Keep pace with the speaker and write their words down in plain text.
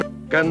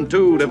Can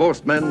two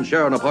divorced men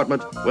share an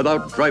apartment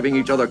without driving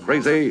each other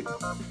crazy?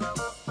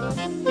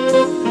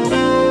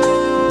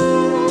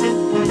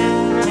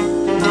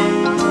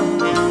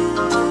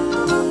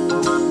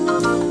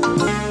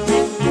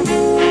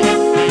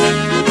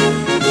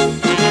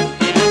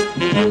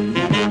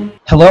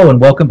 Hello and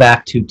welcome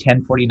back to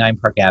 1049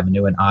 Park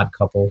Avenue, an Odd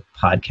Couple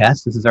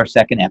podcast. This is our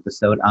second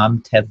episode.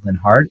 I'm Ted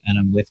Linhart and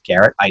I'm with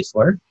Garrett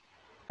Eisler.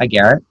 Hi,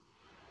 Garrett.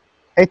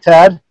 Hey,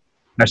 Ted.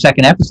 Our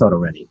second episode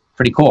already.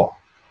 Pretty cool.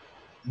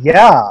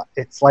 Yeah,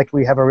 it's like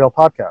we have a real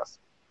podcast.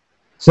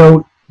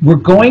 So we're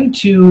going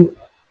to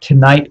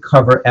tonight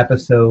cover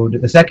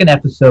the second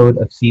episode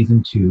of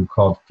season 2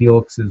 called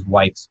Felix's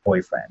Wife's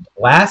Boyfriend.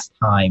 Last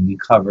time we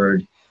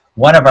covered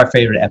one of our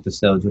favorite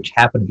episodes, which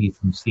happened to be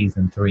from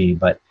season 3,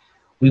 but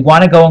we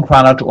want to go in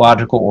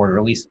chronological order,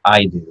 at least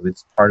I do.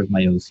 It's part of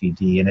my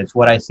OCD, and it's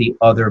what I see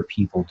other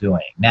people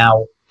doing.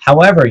 Now,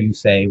 however, you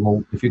say,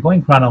 well, if you're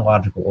going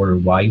chronological order,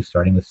 why are you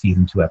starting with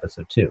season 2,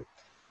 episode 2?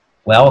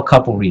 Well, a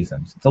couple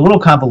reasons. It's a little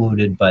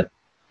convoluted, but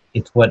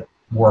it's what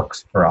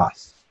works for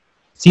us.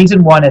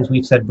 Season 1, as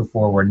we've said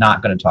before, we're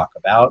not going to talk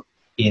about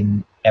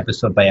in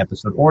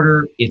episode-by-episode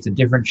order. It's a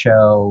different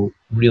show,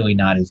 really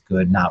not as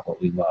good, not what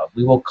we love.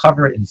 We will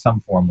cover it in some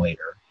form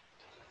later.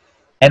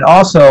 And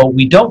also,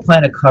 we don't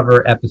plan to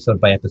cover episode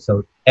by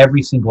episode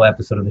every single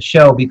episode of the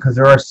show because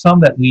there are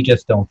some that we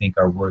just don't think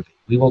are worthy.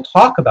 We will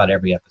talk about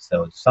every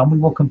episode. Some we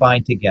will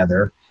combine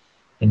together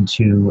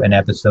into an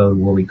episode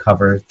where we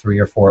cover 3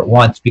 or 4 at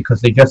once because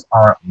they just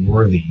aren't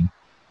worthy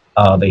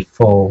of a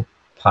full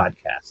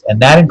podcast.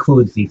 And that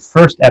includes the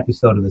first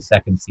episode of the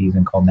second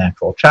season called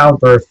Natural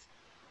Childbirth.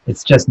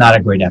 It's just not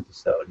a great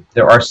episode.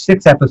 There are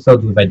 6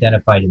 episodes we've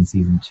identified in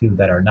season 2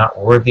 that are not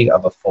worthy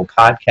of a full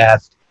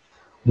podcast.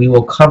 We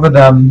will cover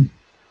them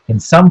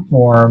in some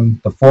form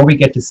before we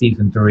get to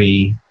season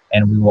 3,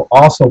 and we will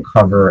also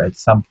cover at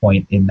some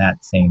point in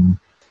that same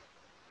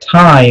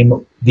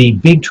time the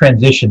big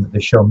transition that the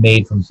show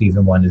made from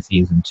season 1 to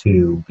season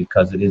 2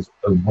 because it is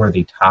a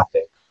worthy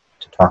topic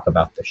to talk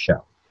about the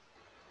show.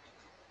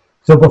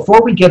 So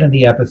before we get in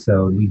the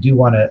episode, we do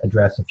want to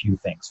address a few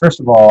things.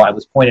 First of all, it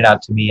was pointed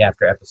out to me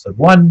after episode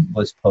 1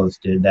 was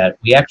posted that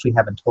we actually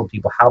haven't told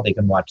people how they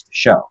can watch the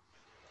show.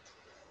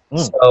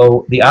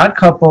 So The Odd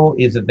Couple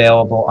is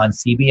available on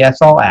CBS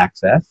All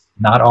Access,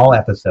 not all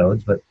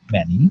episodes, but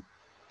many.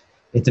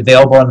 It's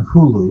available on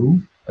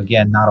Hulu,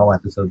 again, not all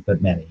episodes,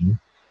 but many.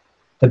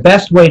 The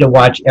best way to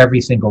watch every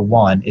single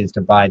one is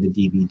to buy the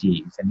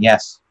DVDs. And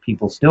yes,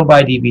 people still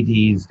buy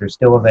DVDs, they're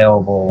still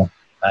available,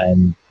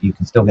 and you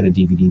can still get a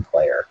DVD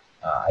player.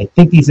 I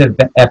think these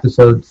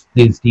episodes,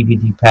 this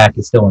DVD pack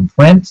is still in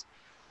print,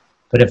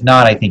 but if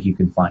not, I think you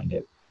can find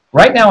it.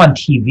 Right now on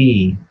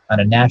TV, on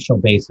a national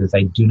basis,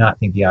 I do not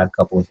think The Odd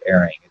Couple is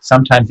airing. It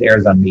sometimes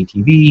airs on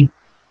MeTV,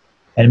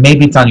 and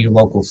maybe it's on your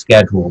local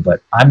schedule,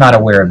 but I'm not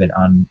aware of it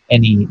on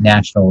any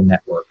national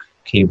network,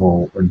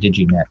 cable, or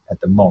Diginet at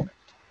the moment.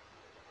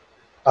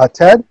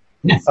 Ted?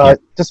 Yes.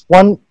 Just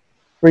one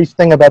brief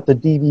thing about the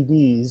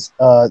DVDs,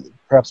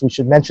 perhaps we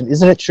should mention.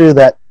 Isn't it true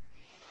that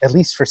at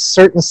least for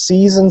certain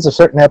seasons or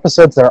certain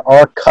episodes, there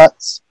are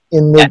cuts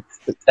in the...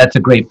 That's a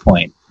great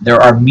point.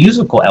 There are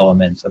musical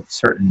elements of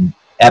certain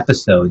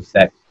episodes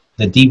that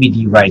the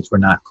DVD rights were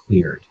not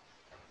cleared.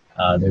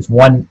 There's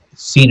one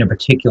scene in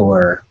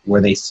particular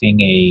where they sing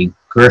a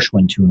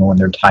Gershwin tune when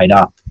they're tied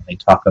up. They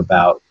talk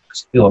about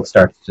Felix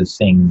starts to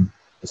sing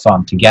the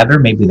song together.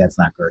 Maybe that's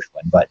not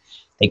Gershwin, but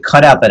they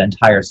cut out that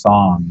entire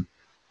song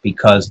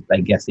because I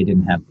guess they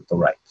didn't have the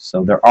rights.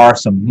 So there are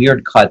some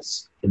weird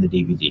cuts in the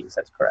DVDs.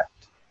 That's correct.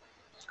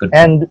 Good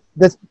point. And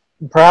this,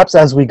 perhaps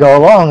as we go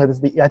along,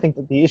 I think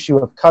that the issue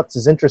of cuts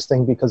is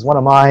interesting because one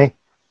of my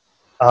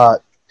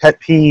pet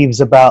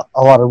peeves about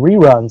a lot of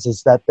reruns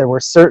is that there were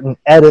certain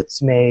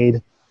edits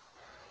made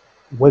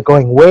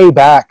going way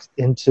back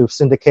into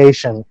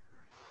syndication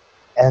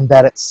and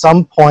that at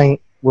some point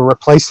were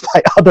replaced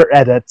by other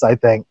edits, I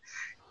think.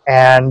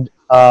 And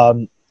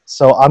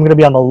so I'm going to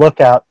be on the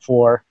lookout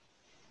for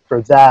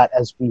that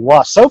as we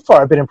watch. So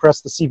far, I've been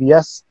impressed the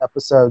CBS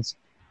episodes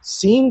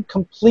seem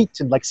complete,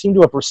 seem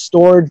to have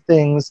restored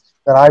things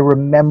that I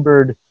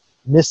remembered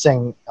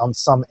missing on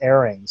some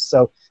airings.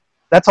 So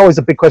that's always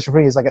a big question for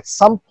me, is at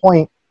some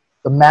point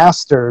the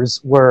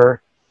masters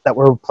that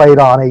were played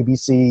on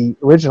ABC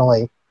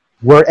originally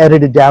were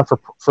edited down for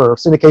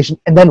syndication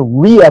and then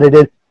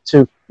re-edited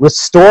to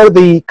restore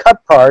the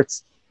cut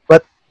parts,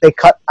 but they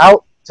cut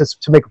out,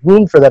 to make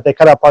room for that, they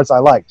cut out parts I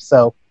liked.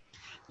 So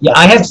yeah,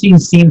 I have seen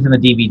scenes in the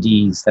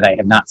DVDs that I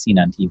have not seen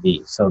on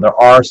TV. So there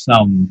are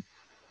some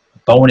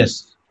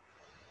bonus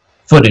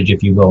footage,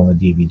 if you will, in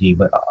the DVD,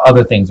 but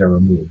other things are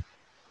removed.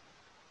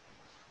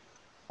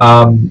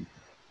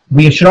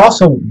 We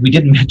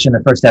didn't mention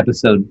the first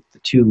episode, the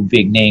 2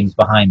 big names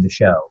behind the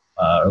show,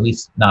 or at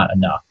least not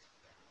enough.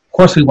 Of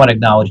course, we want to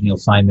acknowledge Neil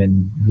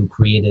Simon, who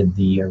created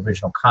the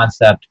original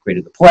concept,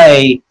 created the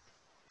play,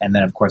 and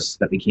then, of course,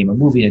 that became a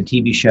movie and a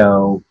TV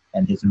show,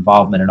 and his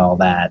involvement and all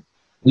that.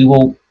 We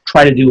will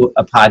try to do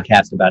a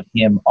podcast about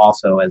him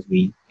also as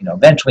we,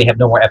 eventually have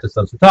no more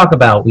episodes to talk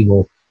about. We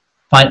will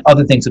find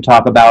other things to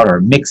talk about or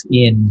mix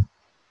in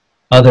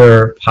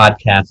other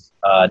podcast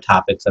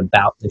topics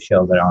about the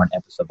show that aren't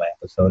episode by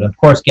episode. And of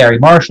course, Gary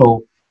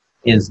Marshall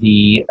is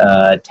the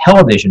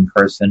television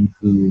person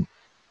who,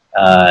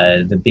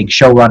 the big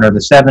showrunner of the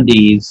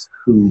 70s,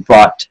 who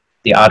brought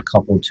The Odd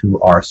Couple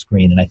to our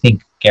screen. And I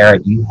think,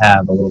 Garrett, you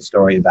have a little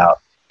story about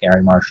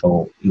Gary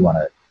Marshall you want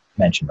to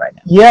mention right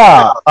now.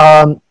 Yeah.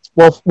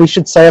 Well, we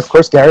should say, of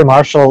course, Gary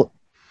Marshall,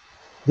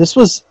 this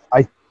was,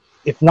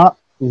 if not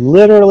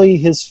literally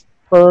his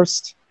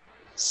first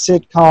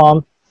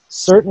sitcom,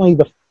 certainly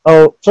the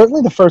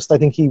first. I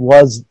think he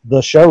was the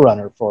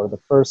showrunner for the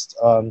first.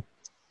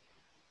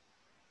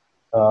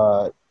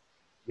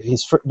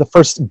 The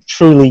first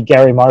truly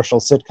Gary Marshall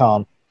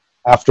sitcom,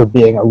 after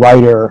being a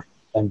writer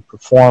and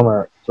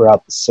performer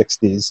throughout the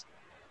 60s.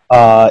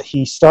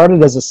 He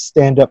started as a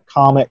stand-up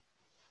comic.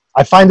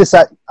 I found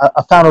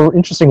an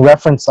interesting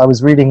reference. I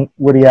was reading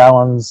Woody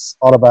Allen's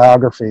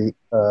autobiography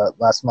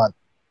last month,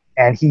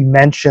 and he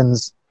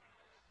mentions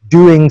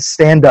doing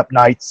stand-up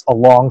nights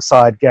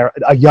alongside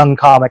a young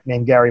comic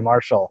named Gary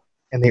Marshall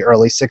in the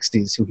early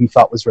 60s, who he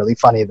thought was really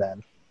funny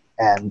then,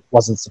 and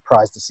wasn't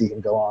surprised to see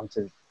him go on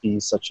to be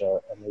such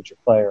a major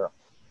player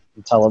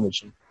in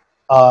television.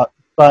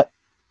 But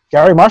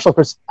Gary Marshall, of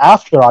course,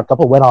 after Odd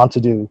Couple, went on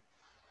to do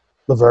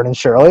Laverne and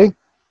Shirley,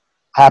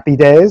 Happy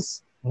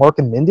Days, Mork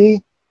and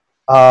Mindy,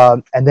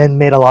 and then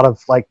made a lot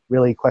of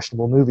really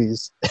questionable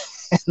movies.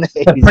 In the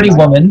 80s. Pretty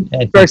Woman.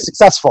 Very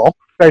successful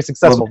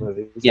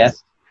movies.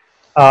 Yes.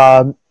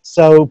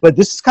 But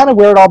this is kind of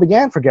where it all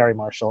began for Gary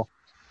Marshall.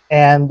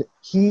 And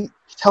he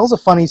tells a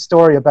funny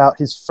story about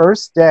his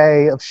first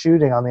day of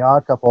shooting on The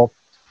Odd Couple,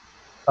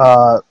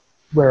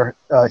 where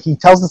he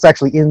tells us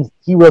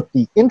he wrote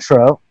the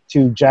intro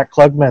to Jack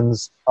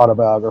Klugman's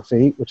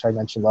autobiography, which I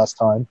mentioned last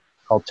time,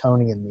 called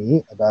Tony and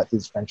Me, about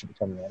his friendship with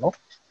Tony Randall.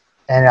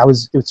 And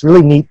it's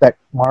really neat that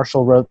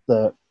Marshall wrote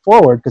the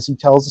foreword, because he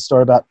tells a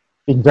story about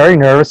being very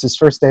nervous his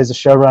first day as a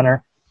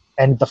showrunner,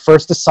 and the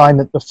first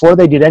assignment before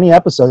they did any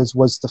episodes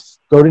was to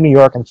go to New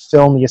York and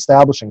film the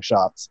establishing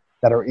shots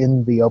that are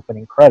in the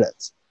opening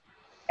credits.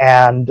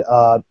 And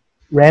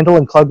Randall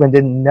and Klugman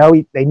didn't know,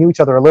 they knew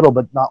each other a little,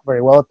 but not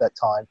very well at that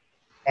time.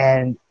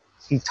 And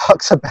he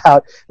talks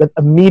about that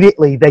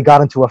immediately they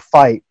got into a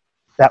fight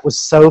that was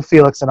so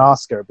Felix and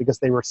Oscar, because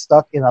they were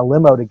stuck in a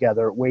limo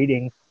together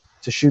waiting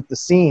to shoot the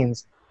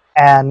scenes.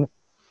 And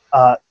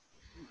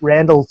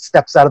Randall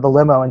steps out of the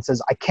limo and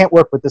says, "I can't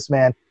work with this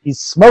man. He's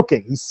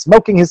smoking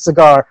his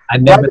cigar." I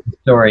remember the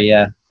story,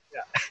 yeah.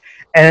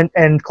 And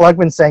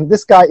Klugman saying,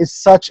 "This guy is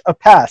such a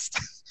pest.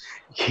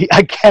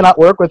 I cannot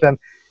work with him."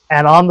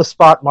 And on the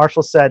spot,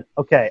 Marshall said,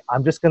 "Okay,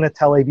 I'm just going to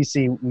tell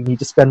ABC we need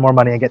to spend more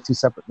money and get 2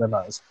 separate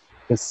limos,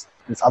 because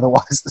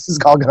otherwise this is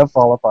all going to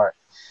fall apart."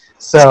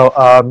 So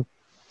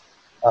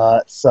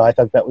I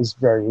thought that was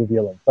very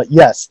revealing. But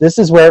yes, this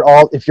is where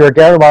if you're a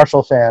Gary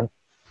Marshall fan,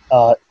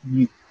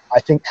 I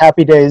think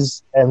Happy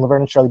Days and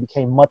Laverne and Shirley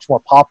became much more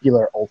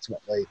popular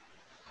ultimately.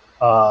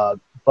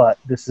 But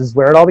this is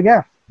where it all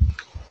began.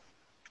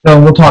 So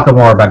we'll talk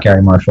more about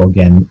Gary Marshall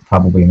again,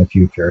 probably in the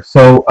future.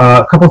 So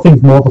a couple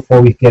things more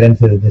before we get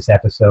into this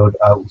episode.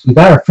 So we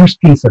got our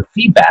first piece of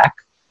feedback,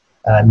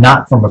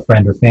 not from a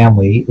friend or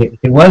family.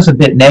 It was a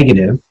bit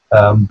negative,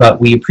 but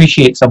we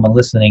appreciate someone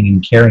listening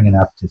and caring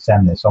enough to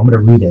send this. So I'm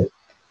going to read it,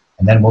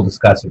 and then we'll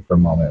discuss it for a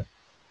moment.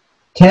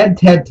 Ted,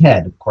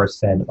 of course,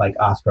 said, like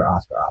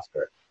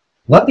Oscar.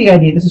 Love the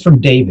idea. This is from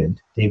David.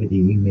 David E.,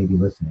 you may be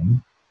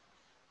listening.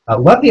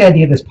 Love the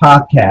idea of this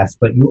podcast,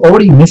 but you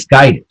already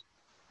misguided.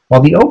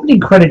 While the opening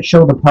credits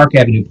show the Park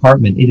Avenue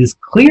apartment, it is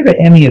clear to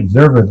any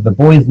observer that the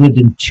boys lived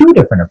in 2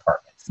 different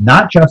apartments,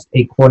 not just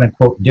a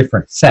quote-unquote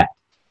different set.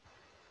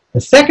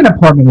 The second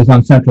apartment was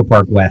on Central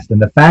Park West,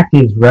 and the fact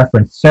is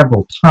referenced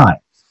several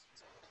times.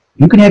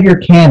 You can have your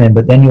canon,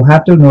 but then you'll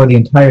have to ignore the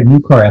entire New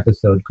Car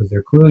episode, because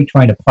they're clearly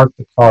trying to park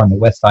the car on the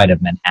west side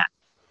of Manhattan.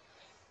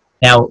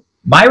 Now,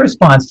 my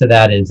response to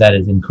that is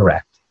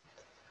incorrect.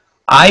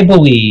 I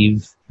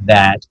believe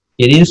that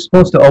it is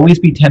supposed to always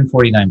be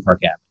 1049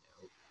 Park Avenue.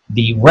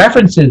 The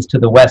references to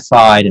the West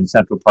Side and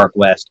Central Park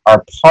West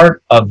are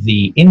part of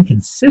the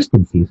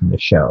inconsistencies in the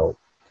show.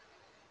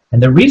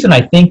 And the reason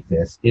I think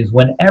this is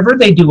whenever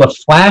they do a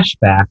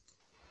flashback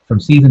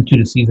from season 2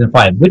 to season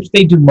 5, which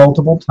they do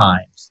multiple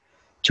times,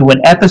 to an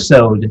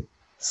episode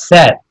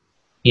set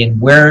in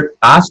where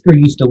Oscar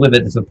used to live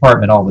at this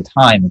apartment all the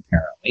time,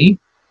 apparently,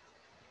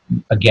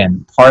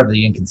 again, part of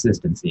the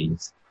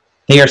inconsistencies,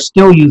 they are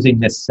still using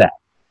this set.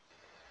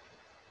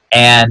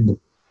 And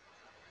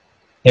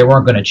they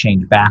weren't going to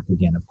change back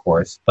again, of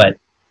course. But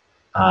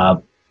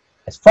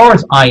as far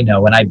as I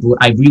know, and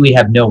I really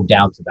have no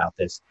doubts about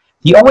this,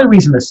 the only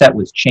reason the set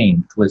was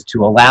changed was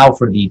to allow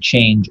for the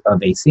change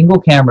of a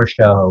single-camera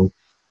show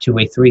to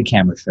a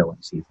 3-camera show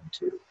in season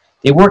 2.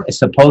 They weren't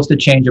supposed to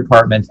change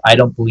apartments. I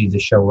don't believe the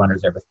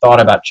showrunners ever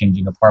thought about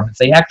changing apartments.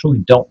 They actually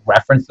don't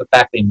reference the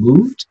fact they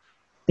moved.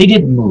 They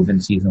didn't move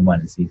in season 1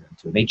 and season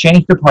 2. They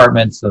changed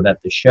apartments so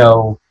that the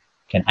show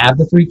can have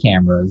the 3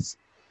 cameras,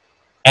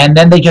 and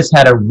then they just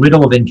had a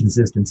riddle of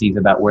inconsistencies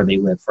about where they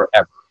live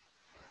forever.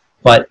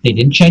 But they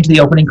didn't change the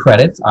opening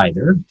credits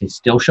either. They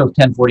still show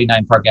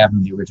 1049 Park Avenue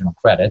in the original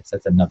credits.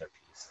 That's another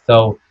piece.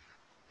 So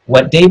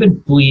what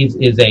David believes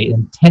is a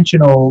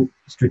intentional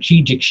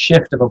strategic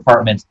shift of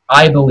apartments,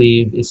 I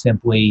believe, is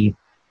simply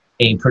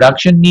a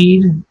production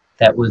need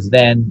that was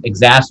then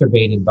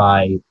exacerbated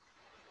by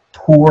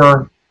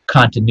poor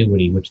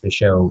continuity, which the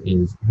show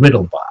is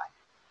riddled by.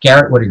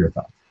 Garrett, what are your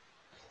thoughts?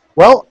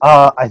 Well,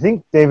 I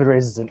think David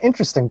raises an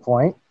interesting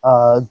point,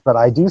 but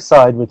I do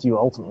side with you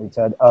ultimately,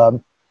 Ted.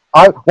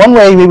 One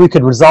way maybe we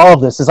could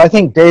resolve this is I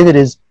think David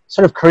is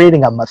sort of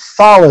creating a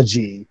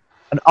mythology,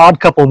 an Odd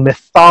Couple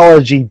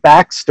mythology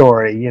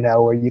backstory,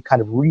 where you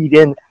kind of read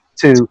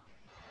into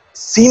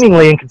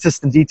seemingly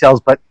inconsistent details,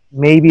 but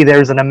maybe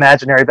there's an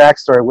imaginary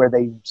backstory where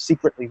they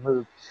secretly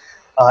moved.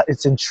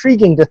 It's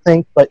intriguing to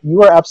think, but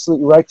you are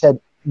absolutely right,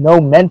 Ted.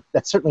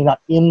 That's certainly not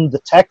in the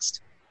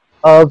text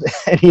of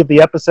any of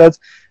the episodes.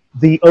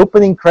 The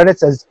opening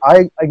credits, as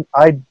I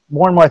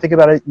more and more I think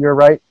about it, you're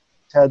right,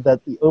 Ted,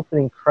 that the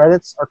opening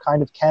credits are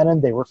kind of canon.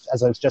 They were,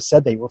 as I just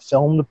said, they were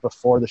filmed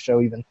before the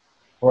show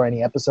before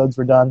any episodes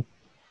were done.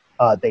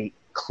 They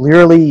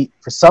clearly,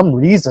 for some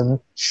reason,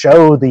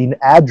 show the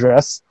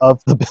address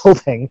of the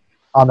building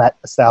on that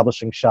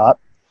establishing shot.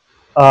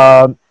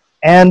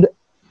 And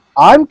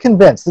I'm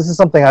convinced, this is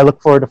something I look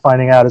forward to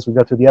finding out as we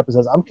go through the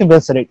episodes, I'm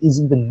convinced that it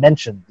is even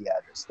mentioned, the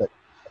address, that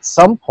at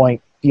some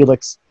point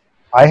Felix,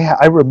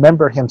 I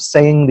remember him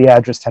saying the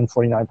address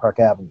 1049 Park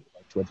Avenue,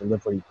 like to a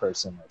delivery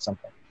person or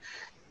something.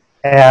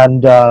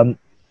 And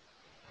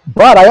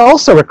but I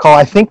also recall,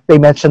 I think they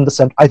mentioned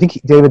I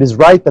think David is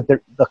right that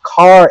the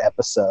car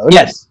episode,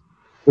 Yes,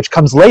 which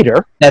comes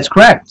later, that's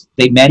correct.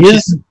 They mentioned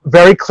is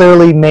very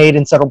clearly made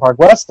in Central Park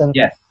West, and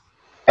yes,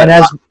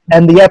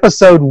 and the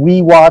episode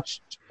we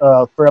watched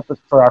for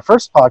our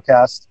first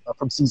podcast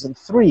from season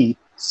 3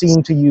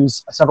 seemed to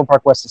use a Central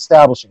Park West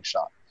establishing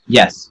shot.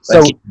 yes.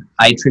 So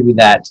I attribute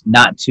that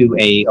not to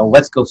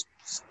let's go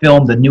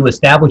film the new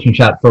establishing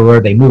shot for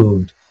where they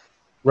moved.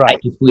 right. I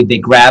just believe they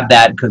grabbed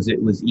that because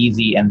it was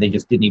easy and they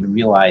just didn't even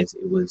realize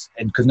it was,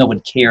 and because no one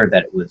cared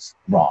that it was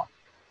wrong.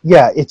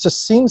 Yeah, it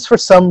just seems for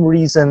some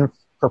reason,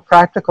 for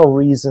practical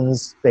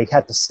reasons, they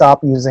had to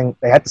stop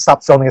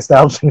filming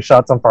establishing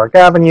shots on Park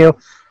Avenue,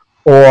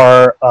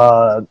 or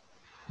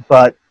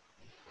but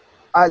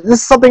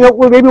this is something that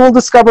maybe we'll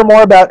discover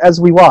more about as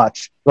we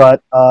watch.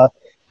 But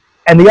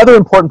and the other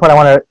important point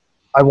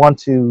I want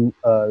to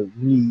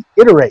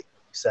reiterate,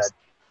 you said,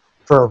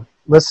 for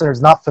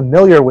listeners not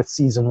familiar with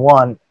season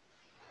 1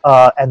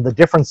 and the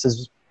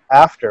differences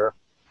after,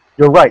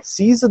 you're right.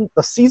 The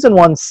season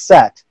 1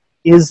 set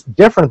is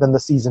different than the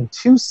season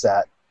 2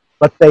 set,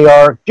 but they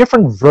are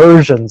different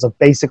versions of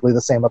basically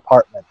the same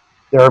apartment.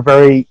 There are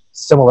very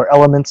similar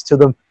elements to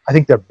them. I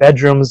think their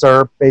bedrooms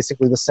are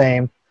basically the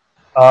same.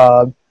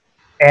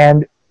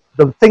 And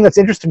the thing that's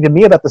interesting to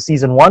me about the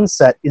season 1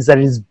 set is that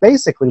it is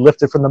basically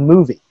lifted from the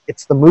movie.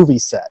 It's the movie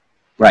set.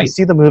 Right. You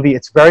see the movie,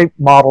 it's very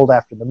modeled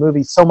after the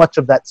movie. So much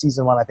of that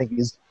season 1, I think,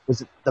 was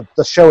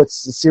the show, the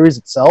series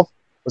itself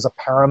was a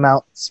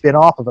Paramount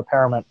spin-off of a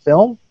Paramount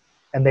film,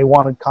 and they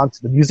wanted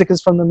the music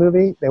is from the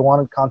movie, they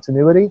wanted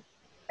continuity,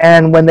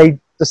 and when they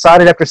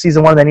decided after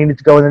season 1 they needed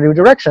to go in a new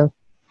direction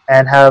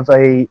and have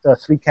a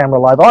 3-camera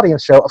live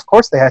audience show, of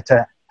course they had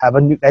to have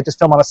they had to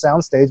film on a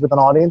soundstage with an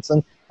audience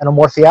and a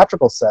more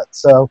theatrical set.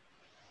 So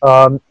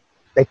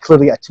they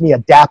clearly, to me,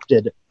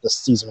 adapted the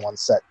season 1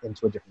 set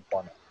into a different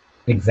format.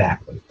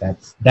 Exactly.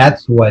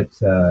 That's what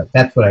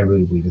I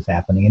really believe is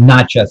happening, and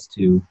not just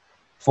to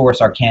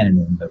force our canon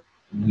in, but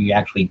we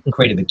actually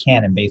created the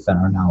canon based on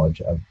our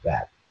knowledge of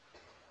that.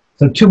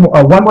 So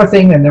one more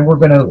thing, and then we're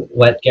going to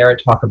let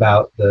Garrett talk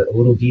about the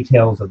little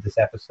details of this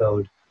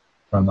episode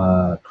from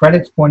a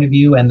credits point of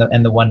view, and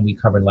the one we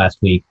covered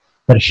last week.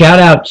 But a shout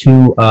out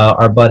to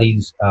our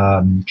buddies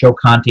Joe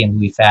Conti and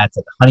Louis Fatz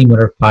at the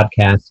Honeymooner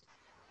podcast.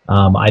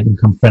 I've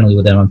become friendly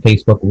with them on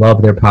Facebook.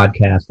 Love their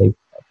podcast. They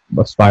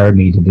inspired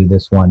me to do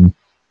this one.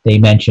 They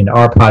mentioned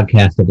our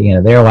podcast at the end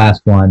of their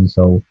last one,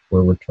 so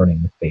we're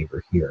returning the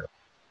favor here.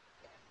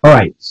 All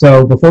right,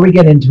 so before we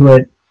get into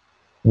it,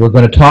 we're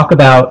going to talk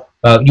about,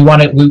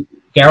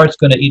 Garrett's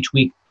going to each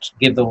week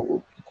give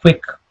the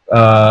quick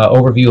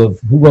overview of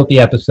who wrote the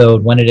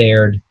episode, when it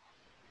aired,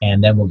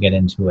 and then we'll get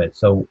into it.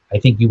 So I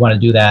think you want to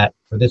do that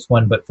for this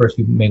one, but first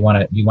you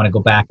want to go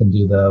back and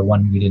do the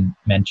one we didn't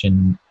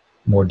mention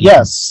more deeply.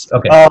 Yes.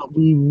 Okay.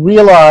 We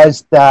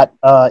realized that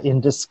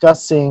in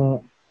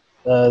discussing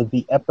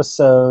the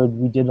episode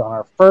we did on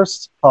our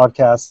first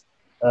podcast,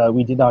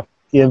 we did not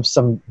give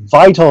some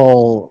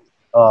vital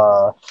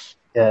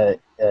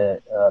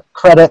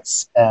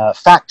credits,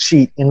 fact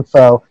sheet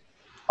info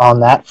on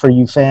that for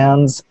you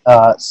fans.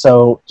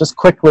 So just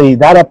quickly,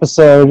 that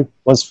episode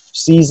was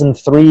season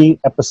 3,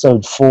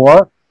 episode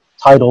 4,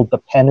 titled "The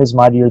Pen is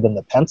Mightier Than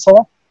the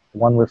Pencil," the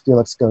one where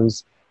Felix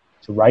goes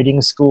to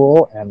writing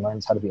school and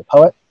learns how to be a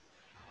poet.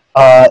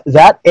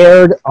 That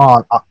aired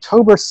on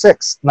October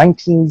 6,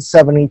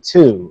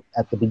 1972,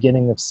 at the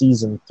beginning of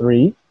season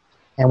 3.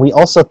 And we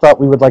also thought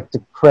we would like to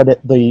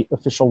credit the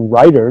official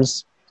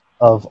writers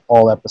of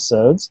all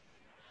episodes.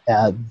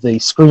 The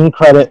screen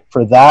credit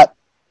for that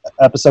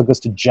episode goes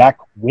to Jack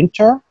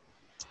Winter,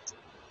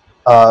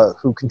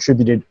 who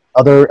contributed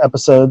other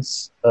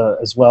episodes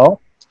as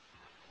well.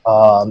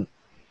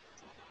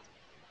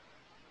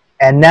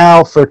 And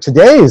now for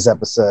today's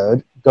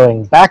episode,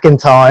 going back in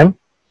time,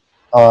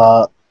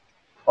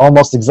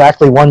 almost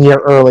exactly 1 year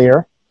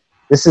earlier,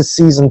 this is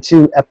Season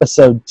 2,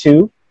 Episode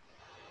 2,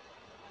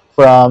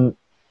 from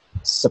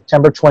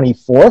September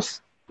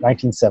 24th,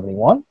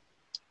 1971,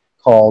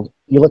 called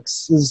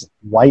Felix's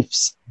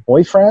Wife's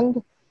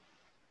Boyfriend.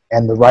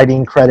 And the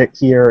writing credit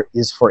here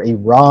is for a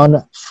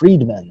Ron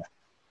Friedman,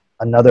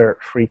 another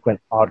frequent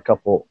Odd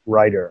Couple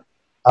writer.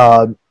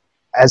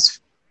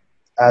 As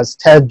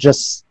Ted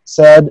just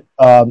said,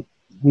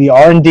 we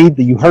are indeed,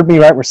 you heard me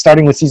right, we're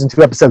starting with Season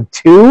 2, Episode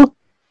 2,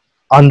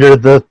 under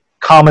the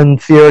common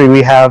theory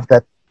we have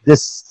that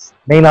this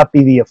may not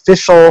be the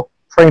official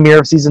premiere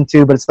of Season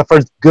 2, but it's the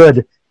first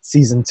good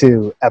Season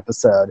 2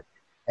 episode,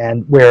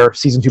 and where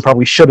Season 2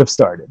 probably should have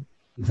started.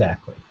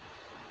 Exactly.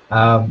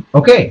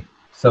 Okay,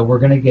 so we're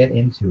going to get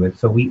into it.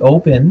 So we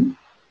open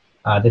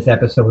this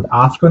episode with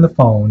Oscar on the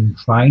phone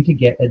trying to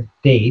get a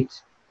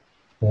date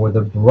for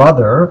the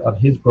brother of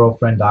his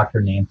girlfriend,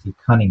 Dr. Nancy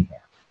Cunningham.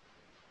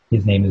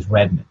 His name is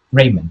Raymond.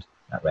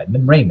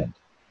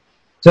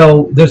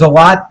 So there's a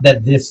lot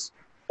that this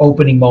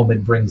opening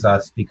moment brings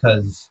us,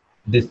 because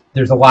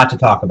there's a lot to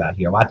talk about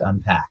here, a lot to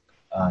unpack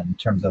in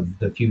terms of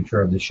the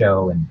future of the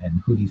show and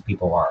who these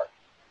people are.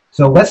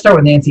 So let's start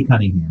with Nancy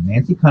Cunningham.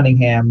 Nancy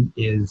Cunningham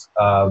is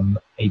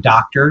a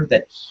doctor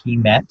that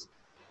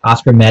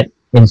Oscar met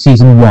in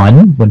Season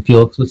 1 when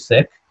Felix was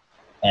sick,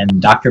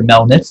 and Dr.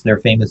 Melnitz, their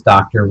famous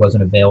doctor,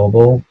 wasn't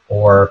available,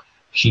 or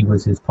she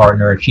was his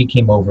partner. She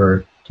came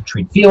over to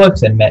treat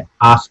Felix and met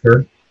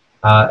Oscar,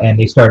 and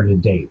they started a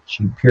date.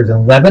 She appears in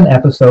 11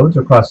 episodes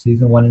across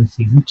Season 1 and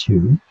Season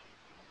 2.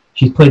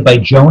 She's played by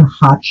Joan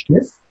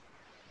Hotchkiss,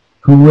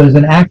 who was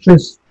an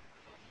actress,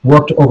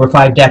 worked over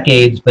 5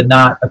 decades, but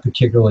not a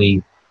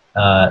particularly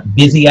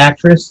busy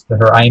actress.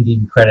 Her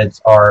IMDb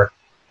credits are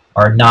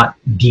not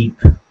deep.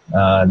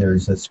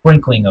 There's a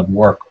sprinkling of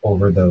work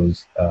over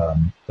those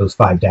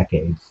 5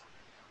 decades.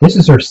 This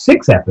is her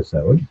 6th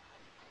episode,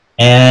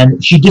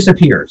 and she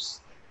disappears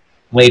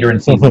later in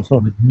Season 2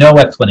 with no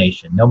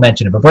explanation, no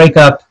mention of a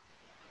breakup,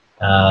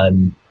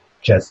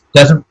 just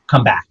doesn't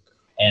come back.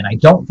 And I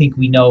don't think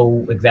we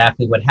know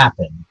exactly what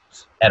happened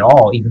at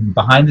all, even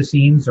behind the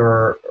scenes,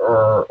 or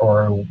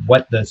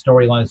what the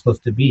storyline is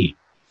supposed to be,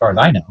 as far as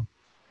I know.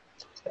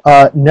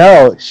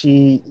 No,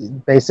 she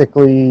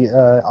basically,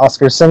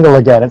 Oscar's single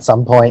again at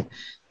some point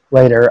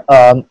later.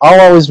 I'll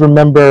always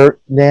remember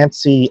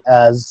Nancy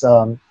as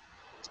more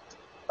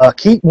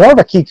of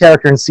a key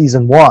character in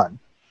Season 1,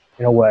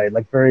 in a way.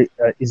 Like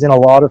is in a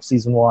lot of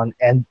Season 1,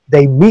 and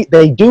they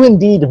do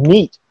indeed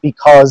meet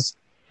because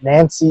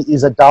Nancy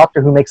is a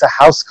doctor who makes a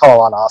house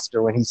call on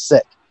Oscar when he's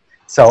sick.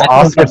 So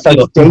Oscar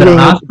starts dating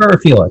Oscar or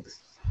Felix?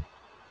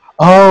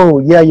 Oh,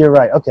 yeah, you're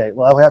right. Okay,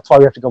 well, that's why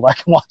we have to go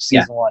back and watch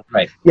Season 1.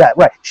 Right. Yeah,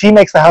 right. She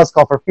makes the house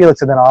call for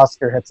Felix, and then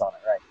Oscar hits on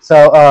it, right?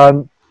 So,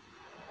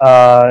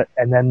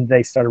 and then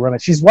they started running.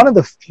 She's one of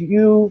the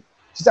few,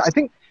 I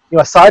think,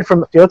 aside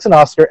from Felix and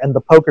Oscar and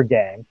the poker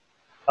gang,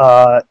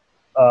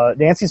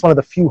 Nancy's one of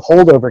the few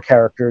holdover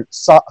characters,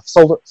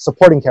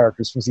 supporting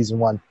characters from Season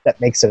 1 that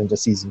makes it into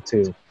Season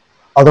 2.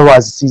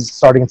 Otherwise,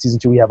 starting in Season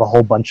 2, we have a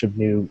whole bunch of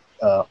new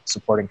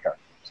supporting characters.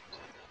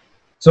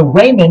 So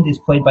Raymond is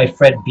played by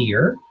Fred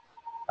Beer.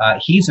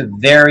 He's a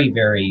very,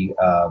 very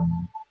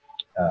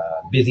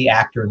busy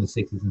actor in the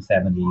 60s and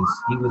 70s.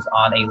 He was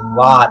on a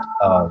lot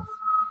of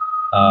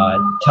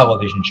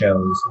television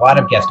shows, a lot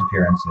of guest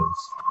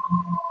appearances.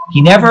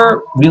 He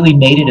never really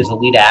made it as a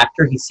lead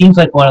actor. He seems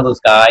like one of those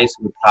guys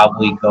who would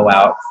probably go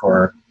out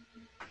for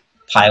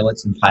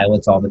pilots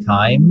all the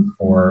time,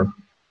 or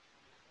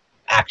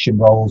action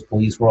roles,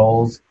 police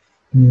roles.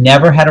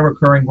 Never had a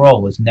recurring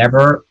role, was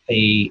never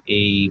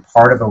a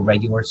part of a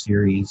regular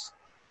series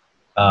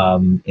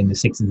in the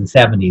 60s and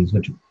 70s,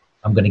 which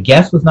I'm going to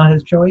guess was not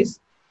his choice.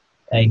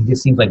 And he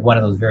just seems like one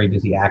of those very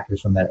busy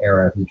actors from that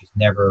era who just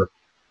never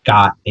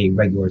got a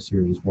regular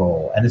series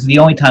role. And this is the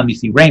only time we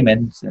see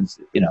Raymond, since,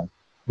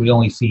 we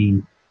only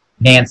see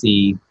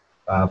Nancy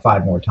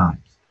 5 more times.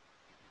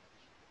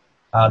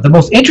 The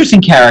most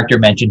interesting character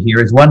mentioned here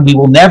is one we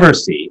will never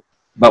see,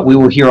 but we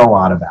will hear a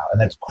lot about,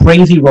 and that's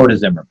Crazy Rhoda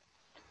Zimmerman,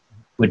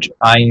 which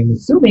I am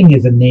assuming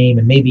is a name,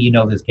 and maybe you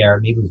know this,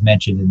 Garrett, maybe it was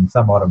mentioned in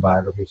some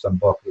autobiography or some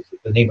book. It's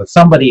the name of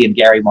somebody in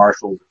Gary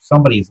Marshall's,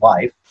 somebody's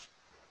life.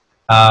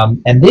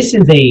 And this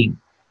is a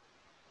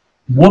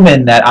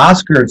woman that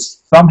Oscar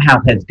somehow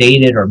has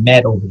dated or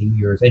met over the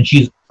years, and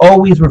she's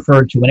always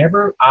referred to,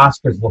 whenever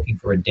Oscar's looking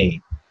for a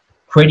date,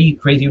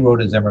 Crazy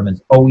Rhoda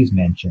Zimmerman's always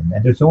mentioned,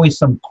 and there's always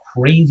some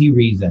crazy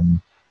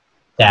reason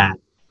that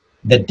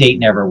the date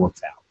never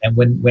works out. And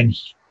when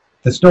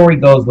the story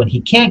goes, when he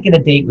can't get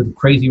a date with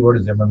Crazy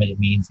Rhoda Zimmerman, it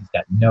means he's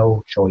got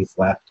no choice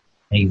left,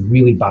 and he's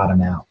really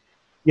bottomed out.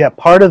 Yeah,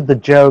 part of the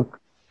joke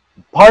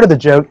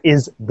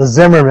is the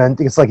Zimmerman.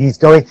 It's like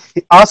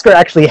Oscar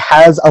actually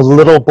has a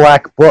little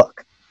black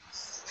book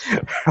I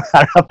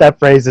don't know if that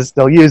phrase is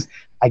still used.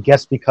 I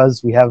guess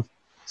because we have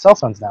cell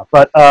phones now.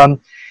 But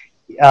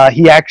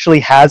he actually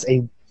has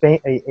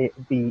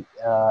the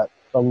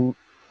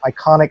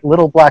iconic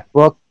little black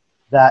book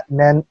that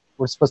men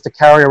were supposed to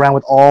carry around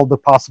with all the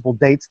possible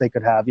dates they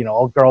could have,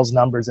 all girls'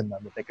 numbers in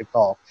them that they could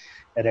call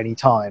at any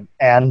time.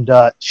 And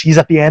she's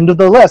at the end of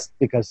the list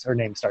because her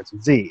name starts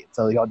with Z.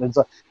 So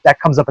that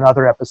comes up in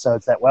other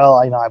episodes that,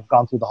 I've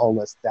gone through the whole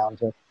list down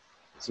to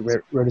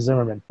Rhoda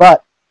Zimmerman.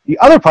 But the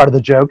other part of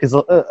the joke is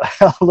a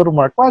little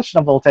more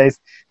questionable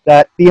taste,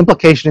 that the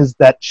implication is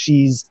that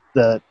she's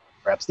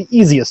perhaps the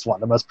easiest one,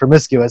 the most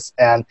promiscuous,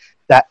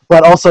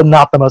 but also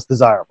not the most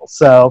desirable.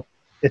 So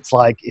it's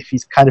like if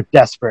he's kind of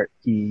desperate,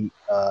 he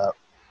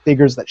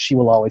figures that she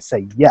will always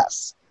say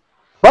yes.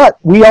 But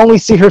we only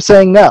see her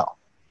saying no.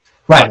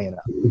 Right,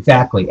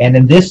 exactly. And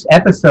in this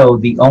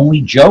episode, the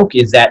only joke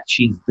is that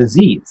she's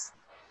diseased.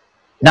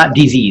 Not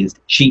diseased,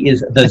 she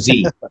is the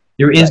Z.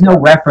 There is no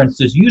reference.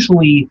 There's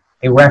usually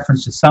a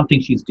reference to something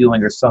she's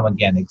doing or some,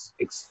 again,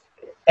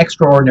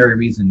 extraordinary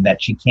reason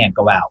that she can't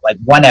go out. Like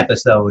one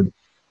episode,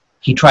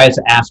 he tries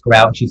to ask her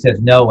out and she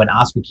says no, and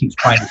Oscar keeps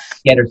trying to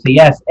get her to say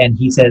yes, and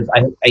he says,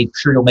 I'm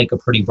sure you'll make a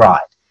pretty bride.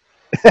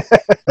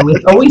 So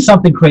it's always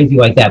something crazy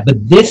like that.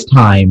 But this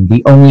time,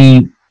 the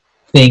only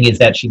thing is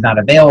that she's not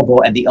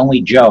available, and the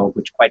only joke,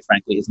 which quite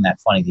frankly isn't that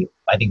funny,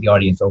 I think the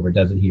audience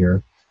overdoes it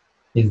here,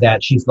 is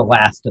that she's the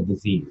last of the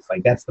Z's.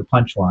 Like, that's the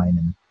punchline,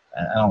 and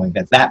I don't think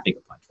that's that big a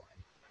punchline.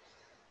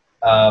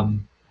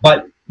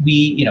 But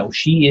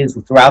she is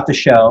throughout the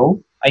show.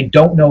 I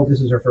don't know if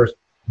this is her first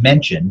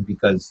mention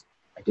because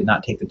I did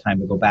not take the time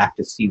to go back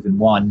to season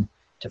 1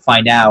 to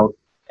find out.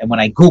 And when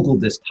I Googled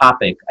this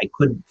topic, I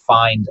couldn't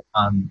find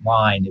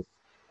online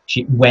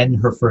when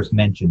her first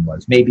mention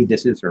was. Maybe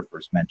this is her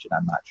first mention.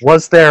 I'm not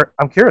sure.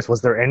 I'm curious,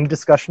 was there any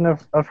discussion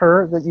of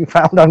her that you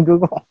found on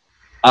Google?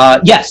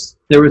 Yes,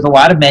 there was a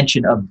lot of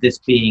mention of this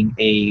being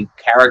a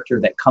character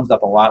that comes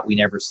up a lot we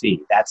never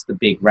see. That's the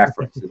big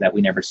reference, is that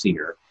we never see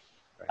her.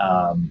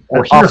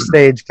 Or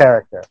off-stage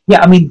character.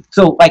 Yeah,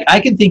 so I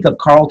can think of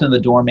Carlton the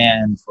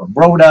doorman from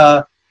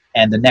Rhoda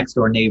and the next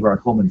door neighbor at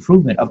Home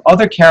Improvement, of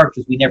other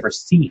characters we never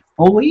see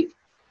fully,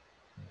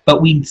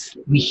 but we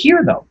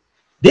hear them.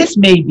 This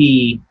may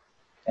be,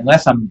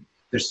 unless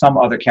there's some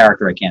other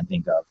character I can't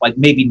think of, like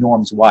maybe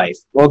Norm's wife.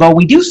 Although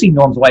we do see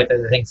Norm's wife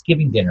at the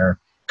Thanksgiving dinner,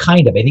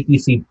 kind of. I think we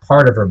see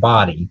part of her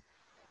body.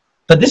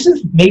 But this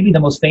is maybe the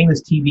most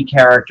famous TV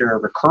character,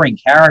 recurring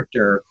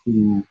character,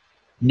 who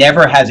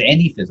never has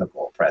any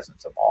physical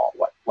presence of all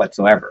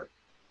whatsoever.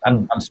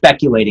 I'm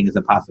speculating as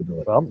a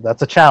possibility. Well,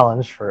 that's a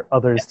challenge for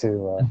others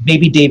to...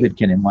 Maybe David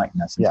can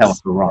enlighten us and tell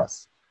us we're wrong.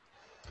 Yes.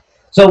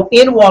 So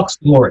in walks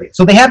Gloria.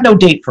 So they have no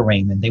date for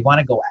Raymond. They want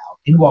to go out.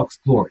 In walks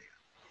Gloria.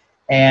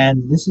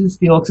 And this is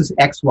Felix's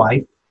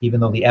ex-wife,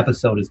 even though the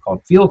episode is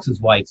called Felix's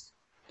wife's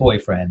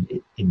boyfriend.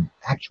 In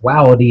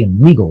actuality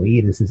and legally,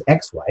 it is his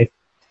ex-wife.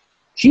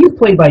 She is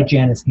played by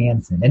Janice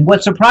Hansen. And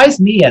what surprised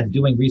me as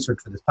doing research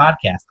for this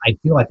podcast, I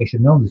feel like I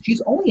should know this,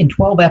 she's only in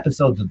 12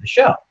 episodes of the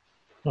show.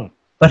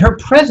 But her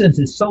presence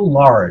is so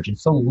large and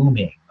so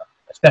looming,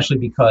 especially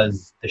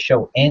because the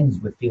show ends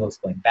with Felix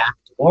going back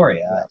to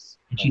Gloria,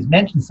 and she's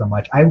mentioned so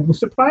much. I was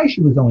surprised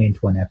she was only in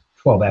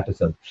 12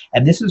 episodes.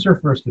 And this is her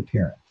first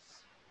appearance.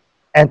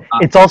 And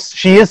it's also,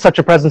 she is such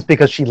a presence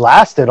because she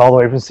lasted all the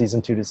way from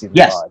season 2 to season 5.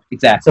 Yes,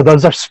 exactly. So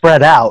those are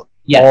spread out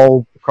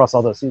all across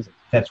all those seasons.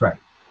 That's right.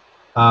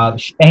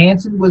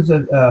 Hansen was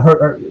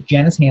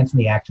Janice Hansen,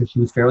 the actress. She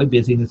was fairly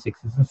busy in the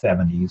 60s and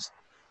 70s,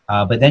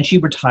 but then she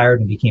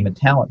retired and became a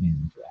talent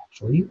manager.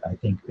 Actually, I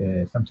think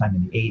sometime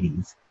in the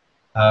 80s,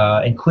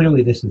 and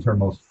clearly this is her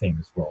most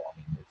famous role.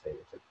 It's a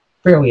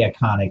fairly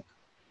iconic,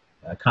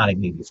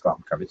 maybe a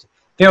strong cover. It's a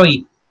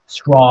fairly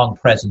strong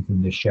presence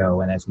in this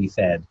show, and as we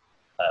said,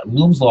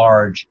 looms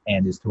large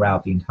and is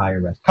throughout the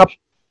entire rest.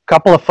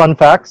 Couple of fun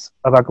facts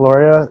about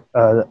Gloria.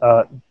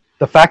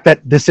 The fact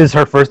that this is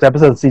her first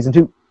episode of season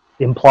 2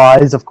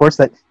 implies, of course,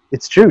 that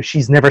it's true.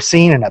 She's never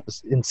seen an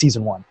episode in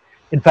season 1.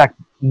 In fact,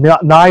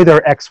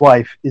 neither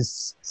ex-wife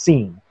is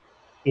seen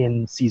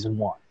in season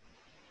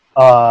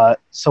 1.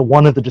 So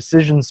one of the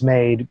decisions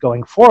made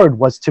going forward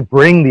was to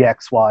bring the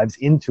ex-wives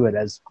into it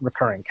as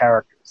recurring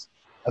characters.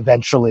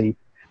 Eventually,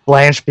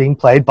 Blanche being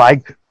played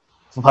by,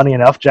 funny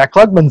enough, Jack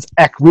Klugman's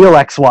real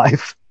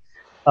ex-wife,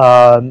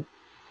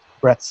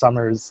 Brett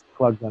Summers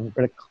Klugman.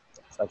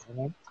 That's her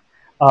name.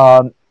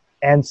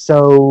 And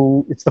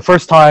so it's the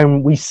first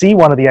time we see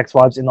one of the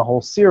ex-wives in the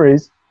whole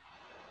series,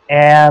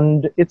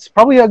 and it's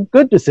probably a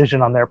good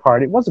decision on their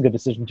part. It was a good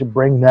decision to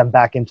bring them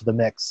back into the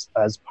mix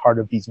as part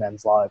of these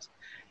men's lives.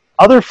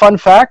 Other fun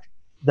fact,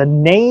 the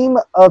name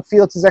of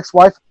Felix's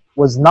ex-wife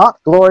was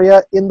not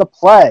Gloria in the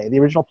play, the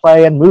original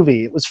play and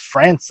movie. It was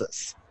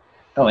Frances.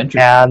 Oh,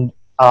 interesting. And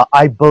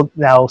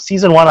now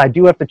season 1, I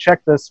do have to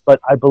check this, but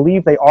I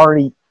believe there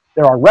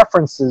are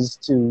references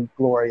to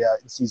Gloria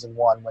in season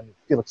 1 when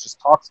Felix just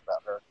talks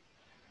about her.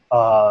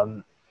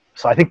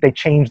 So I think they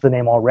changed the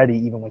name already,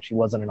 even when she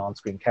wasn't an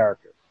on-screen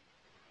character.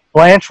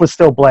 Blanche was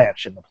still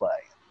Blanche in the play.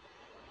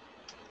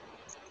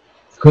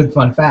 Good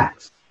fun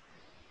facts.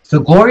 So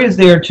Gloria's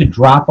there to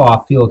drop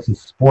off Felix's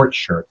sports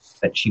shirts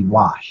that she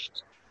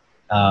washed.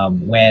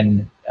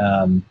 When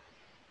I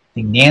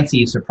think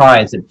Nancy is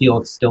surprised that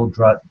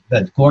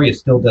that Gloria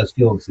still does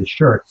Felix's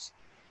shirts.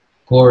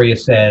 Gloria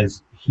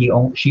says she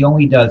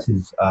only does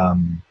his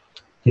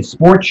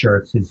sports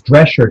shirts, his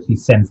dress shirts he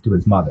sends to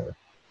his mother.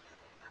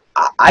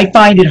 I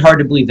find it hard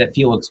to believe that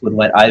Felix would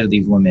let either of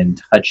these women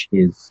touch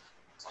his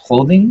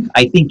clothing.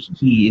 I think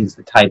he is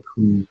the type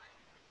who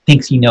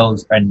thinks he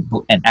knows and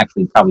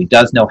actually probably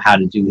does know how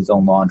to do his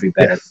own laundry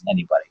better than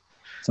anybody.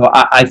 So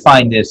I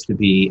find this to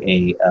be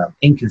a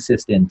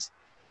inconsistent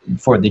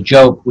for the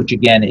joke, which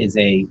again is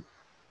I'm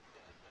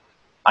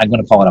going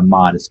to call it a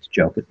modest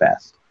joke at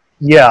best.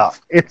 Yeah,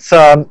 it's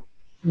well,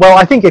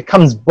 I think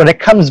when it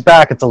comes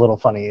back, it's a little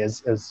funny,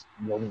 as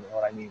you'll know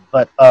what I mean.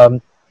 But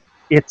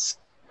it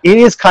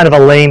is kind of a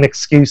lame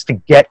excuse to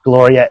get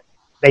Gloria.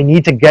 They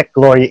need to get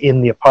Gloria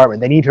in the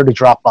apartment. They need her to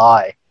drop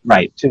by,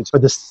 right? For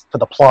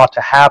the plot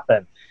to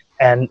happen.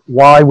 And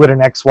why would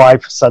an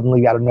ex-wife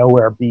suddenly out of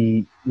nowhere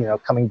be,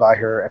 coming by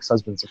her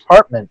ex-husband's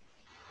apartment,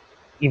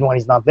 even when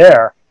he's not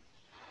there?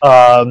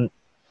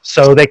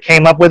 So they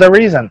came up with a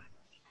reason.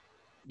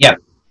 Yeah.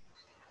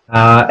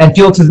 And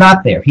Felix is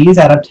not there. He is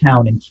out of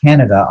town in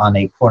Canada on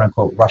a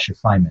quote-unquote rush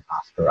assignment,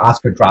 Oscar.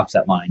 Oscar drops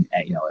that line.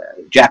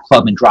 Jack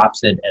Klugman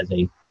drops it as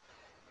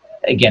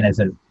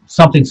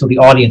something so the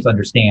audience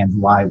understands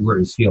where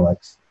is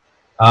Felix.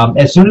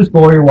 As soon as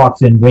Gloria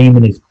walks in,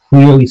 Raymond is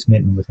clearly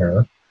smitten with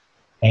her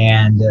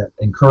and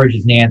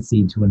encourages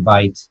Nancy to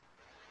invite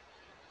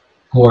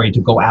Gloria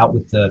to go out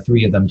with the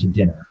three of them to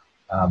dinner.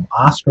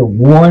 Oscar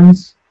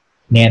warns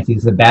Nancy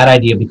it's a bad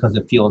idea because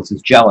of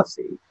Felix's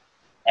jealousy.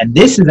 And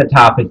this is a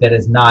topic that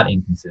is not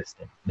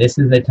inconsistent. This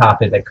is a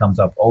topic that comes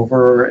up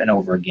over and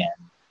over again.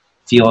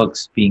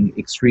 Felix being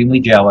extremely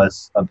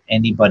jealous of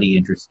anybody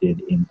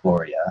interested in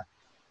Gloria.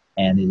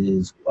 And it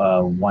is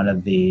one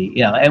of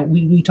the, and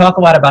we talk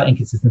a lot about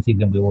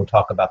inconsistencies, and we will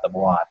talk about them a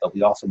lot, but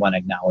we also want to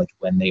acknowledge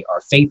when they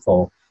are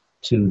faithful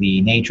to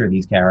the nature of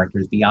these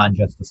characters beyond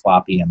just the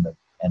sloppy and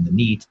the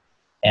neat.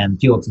 And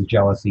Felix's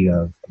jealousy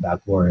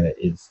about Gloria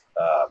is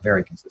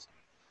very consistent.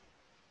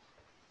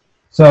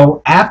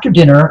 So after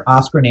dinner,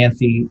 Oscar and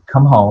Nancy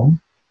come home,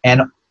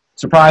 and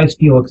surprise,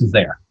 Felix is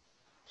there.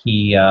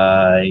 He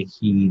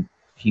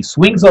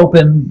swings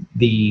open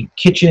the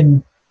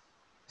kitchen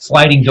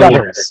sliding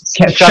doors,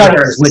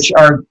 shutters, which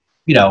are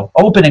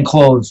open and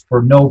closed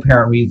for no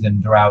apparent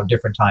reason throughout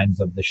different times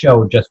of the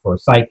show, just for a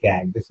sight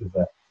gag. This is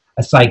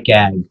a sight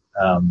gag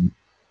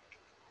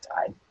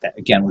that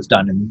again was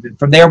done, and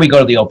from there we go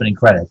to the opening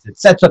credits. It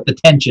sets up the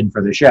tension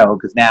for the show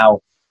because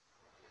now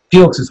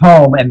Felix is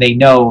home and they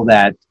know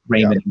that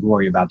Raymond and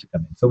Gloria are about to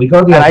come in. So we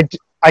go to the.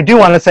 I do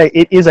want to say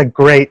it is a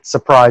great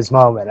surprise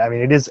moment. I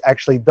mean, it is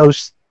actually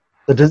this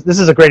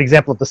is a great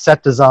example of the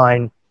set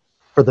design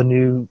for the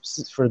new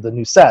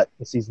set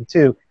in season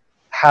 2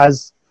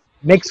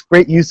 makes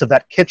great use of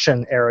that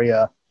kitchen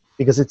area,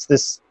 because it's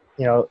this,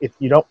 if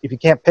you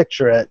can't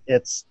picture it,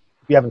 if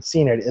you haven't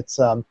seen it, it's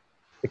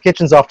the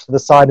kitchen's off to the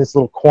side, this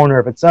little corner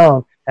of its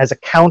own, has a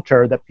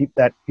counter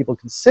that people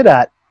can sit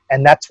at,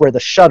 and that's where the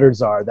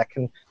shutters are that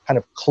can kind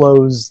of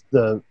close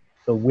the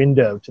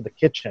window to the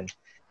kitchen.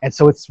 And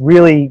so it's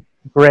really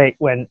great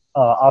when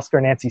Oscar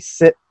and Nancy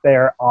sit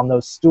there on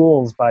those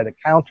stools by the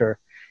counter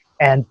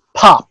and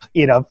pop,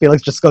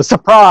 Felix just goes,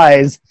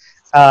 surprise!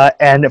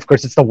 And of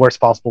course, it's the worst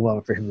possible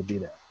moment for him to be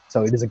there.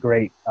 So it is a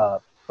great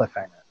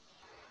cliffhanger.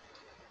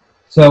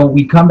 So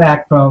we come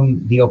back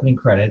from the opening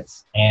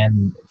credits,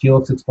 and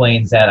Felix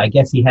explains that I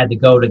guess he had to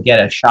go to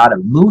get a shot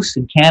of moose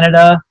in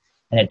Canada,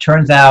 and it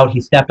turns out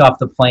he stepped off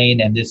the plane,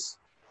 and there's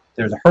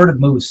a herd of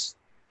moose.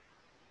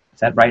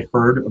 Is that right?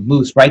 Herd of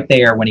moose right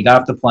there. When he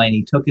got off the plane,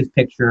 he took his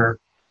picture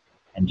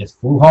and just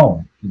flew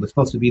home. He was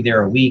supposed to be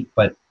there a week,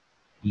 but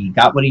he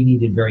got what he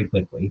needed very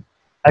quickly.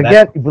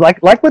 Again,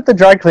 like with the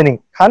dry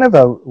cleaning, kind of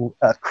a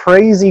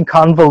crazy,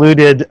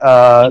 convoluted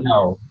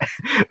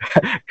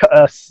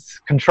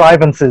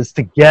contrivances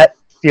to get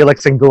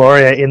Felix and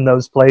Gloria in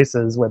those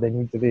places where they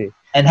need to be.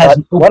 And has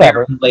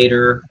whatever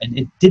later, and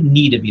it didn't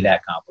need to be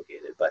that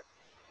complicated. But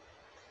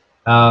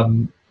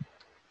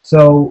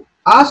so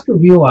Oscar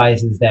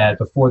realizes that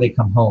before they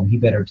come home, he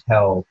better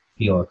tell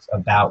Felix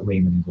about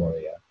Raymond and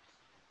Gloria.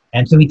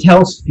 And so he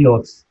tells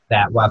Felix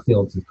that while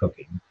Felix is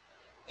cooking.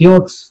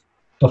 Felix,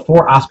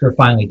 before Oscar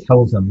finally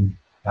tells him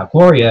about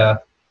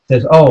Gloria,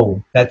 says,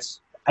 "Oh, that's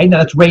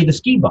Ray the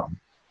ski bum."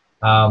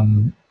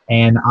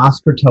 And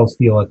Oscar tells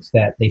Felix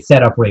that they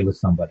set up Ray with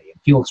somebody.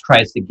 And Felix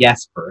tries to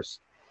guess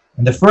first.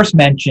 And the first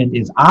mention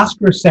is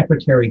Oscar's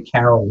secretary,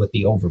 Carol, with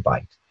the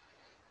overbite.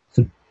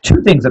 So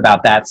two things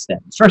about that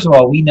sentence. First of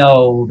all, we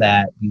know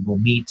that we will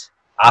meet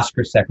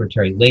Oscar's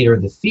secretary later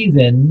this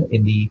season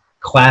in the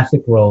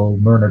classic role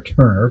Myrna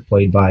Turner,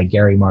 played by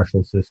Gary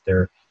Marshall's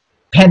sister,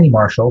 Penny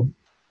Marshall.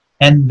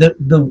 And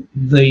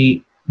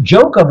the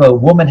joke of a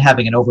woman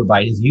having an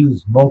overbite is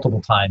used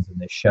multiple times in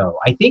this show.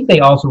 I think they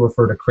also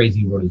refer to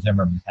Crazy Rhoda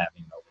Zimmerman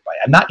having an overbite.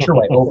 I'm not sure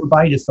why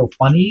overbite is so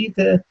funny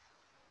to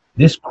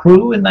this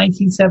crew in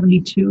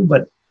 1972,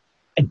 but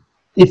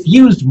it's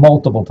used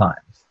multiple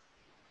times.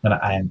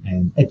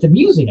 and it's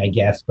amusing, I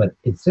guess, but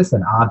it's just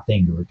an odd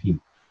thing to repeat.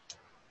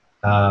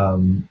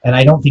 And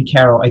I don't think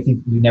Carol. I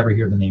think we never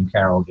hear the name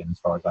Carol again, as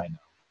far as I know.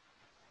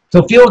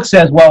 So Felix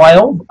says, "Well,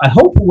 I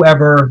hope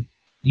whoever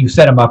you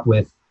set him up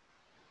with,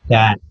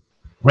 that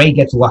Ray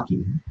gets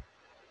lucky."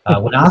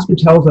 When Oscar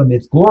tells him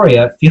it's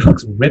Gloria,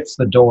 Felix rips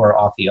the door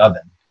off the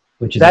oven,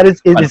 which is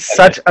it is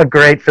such a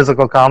great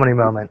physical comedy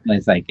moment.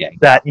 It's like, yeah.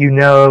 That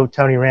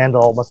Tony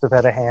Randall must have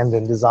had a hand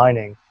in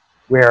designing,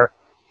 where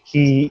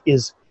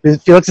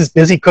Felix is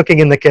busy cooking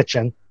in the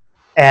kitchen,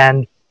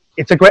 and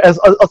it's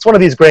one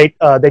of these great.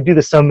 They do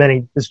this so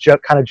many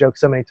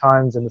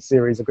times in the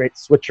series. A great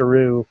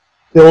switcheroo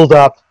build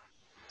up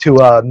to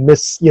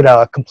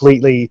a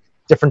completely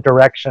different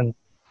direction,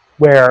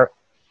 where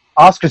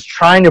Oscar's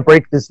trying to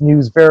break this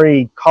news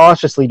very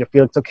cautiously to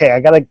Felix. Okay, I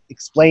got to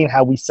explain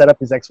how we set up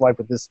his ex-wife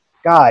with this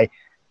guy.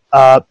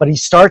 But he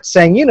starts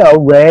saying,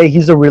 Ray,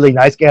 he's a really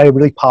nice guy,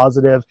 really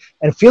positive.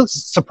 And Felix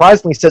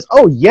surprisingly says,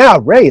 oh, yeah,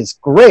 Ray is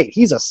great.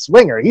 He's a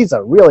swinger. He's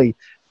a really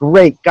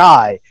great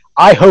guy.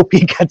 I hope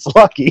he gets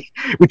lucky,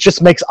 which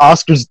just makes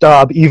Oscar's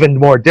job even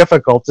more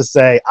difficult to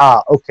say,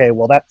 okay,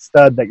 well, that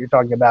stud that you're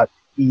talking about,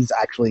 he's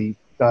actually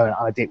going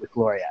on a date with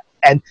Gloria.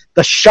 And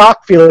the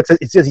shock Felix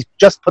is he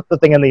just put the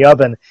thing in the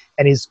oven,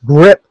 and his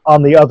grip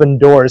on the oven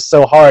door is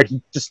so hard,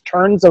 he just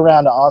turns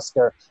around to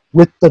Oscar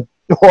with the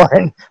door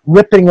and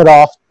ripping it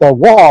off the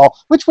wall,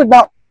 which would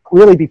not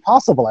really be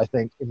possible, I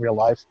think, in real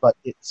life, but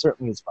it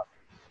certainly is fun.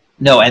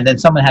 No, and then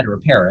someone had to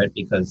repair it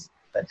because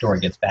that door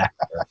gets back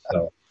there.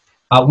 So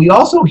we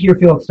also hear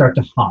Felix start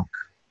to honk.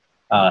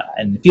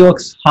 And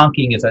Felix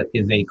honking is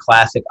a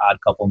classic Odd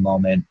Couple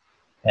moment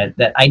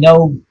that I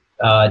know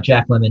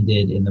Jack Lemmon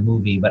did in the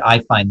movie, but I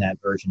find that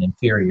version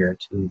inferior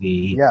to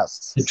the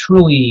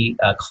truly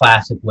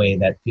classic way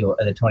that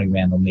Tony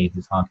Randall made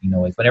his honking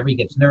noise. Whenever he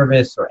gets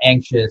nervous or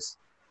anxious,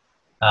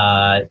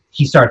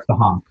 he starts to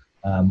honk.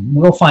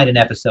 We'll find an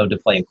episode to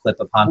play a clip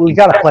of honking. We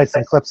got to play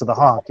some clips of the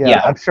honk.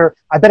 Yeah, I'm sure.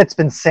 I bet it's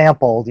been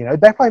sampled. That'd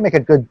probably make a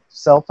good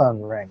cell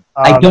phone ring.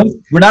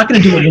 We're not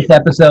going to do it this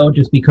episode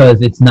just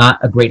because it's not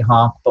a great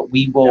honk. But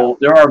we will.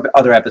 Yeah. There are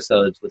other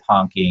episodes with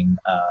honking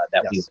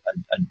that we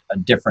have a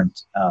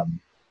different,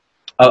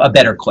 a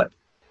better clip.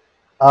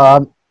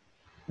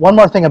 One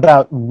more thing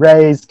about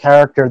Ray's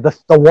character.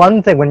 The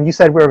one thing when you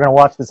said we were going to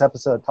watch this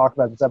episode, talk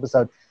about this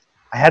episode,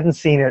 I hadn't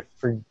seen it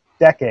for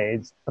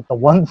decades, but the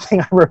one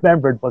thing I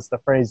remembered was the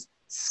phrase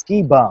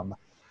ski bum,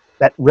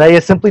 that Ray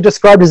is simply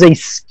described as a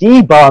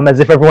ski bum, as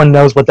if everyone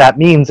knows what that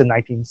means in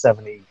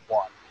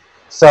 1971.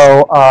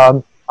 So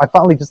I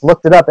finally just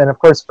looked it up, and of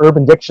course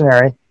Urban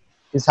Dictionary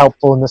is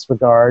helpful in this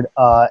regard,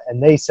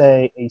 and they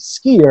say a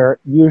skier,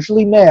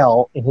 usually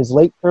male, in his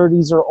late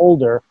 30s or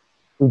older,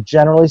 who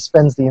generally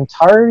spends the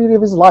entirety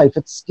of his life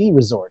at ski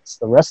resorts.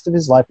 The rest of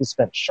his life is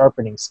spent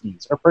sharpening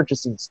skis or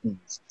purchasing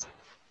skis.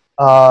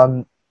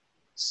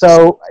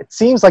 So it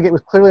seems like it was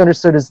clearly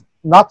understood as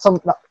not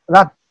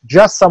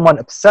just someone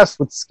obsessed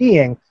with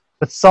skiing,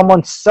 but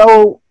someone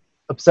so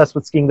obsessed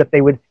with skiing that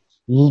they would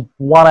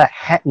want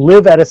to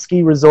live at a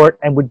ski resort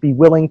and would be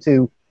willing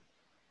to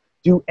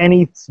do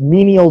any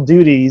menial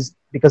duties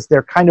because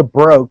they're kind of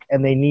broke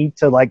and they need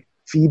to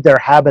feed their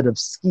habit of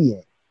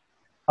skiing.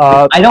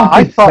 I don't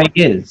think Frank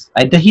is.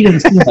 He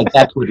doesn't seem like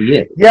that's what he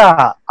is.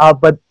 Yeah,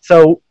 but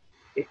so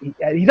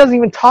he doesn't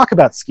even talk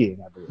about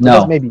skiing, I believe.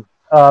 No. Maybe.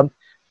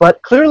 But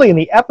clearly in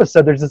the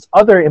episode, there's this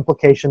other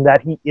implication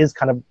that he is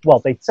kind of,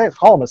 they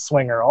call him a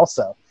swinger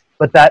also,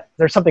 but that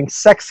there's something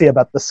sexy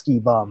about the ski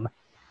bum,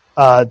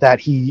 that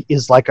he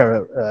is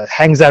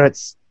hangs out at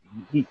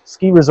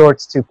ski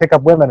resorts to pick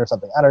up women or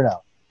something. I don't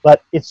know.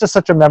 But it's just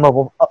such a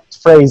memorable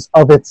phrase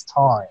of its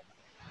time.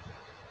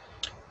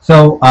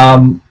 So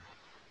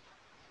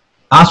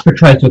Oscar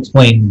tries to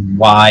explain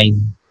why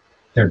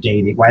they're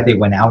dating, why they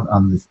went out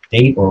on this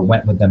date or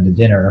went with them to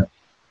dinner.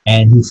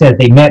 And he said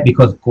they met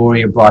because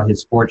Gloria brought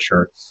his sports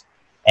shirts.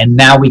 And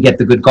now we get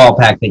the good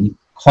callback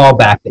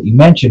that you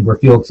mentioned, where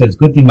Felix says,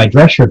 good thing my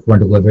dress shirts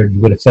weren't delivered.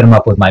 You would have set them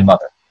up with my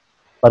mother.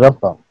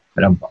 Ba-dum-bum.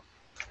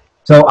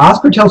 So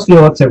Oscar tells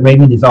Felix that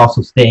Raymond is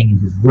also staying in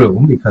his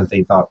room because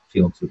they thought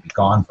Felix would be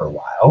gone for a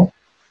while.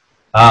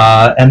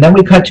 And then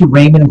we cut to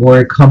Raymond and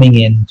Gloria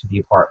coming into the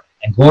apartment.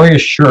 And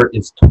Gloria's shirt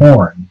is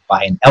torn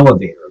by an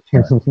elevator,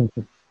 apparently.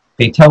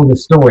 They tell the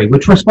story,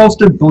 which we're supposed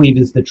to believe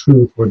is the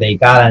truth, where they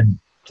got on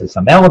to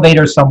some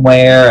elevator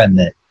somewhere and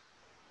that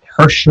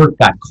her shirt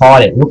got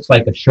caught. It looks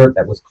like a shirt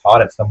that was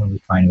caught if someone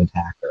was trying to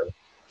attack her.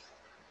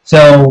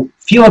 So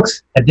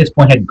Felix at this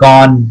point had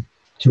gone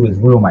to his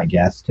room, I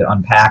guess, to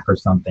unpack or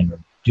something or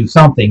do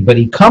something, but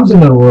he comes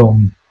into the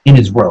room in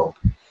his robe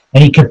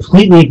and he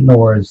completely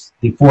ignores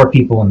the four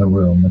people in the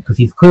room because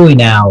he's clearly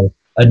now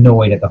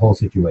annoyed at the whole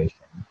situation.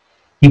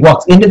 He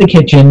walks into the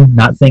kitchen,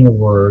 not saying a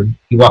word.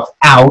 He walks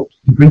out.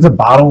 He brings a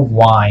bottle of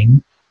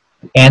wine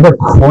and a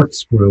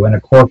corkscrew and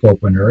a cork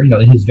opener,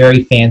 in his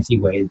very fancy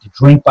way, to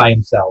drink by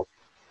himself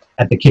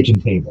at the kitchen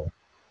table.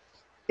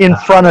 In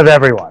front of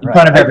everyone. In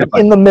front of everyone.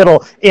 In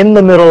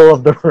the middle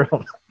of the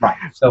room. Right.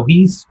 So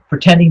he's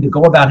pretending to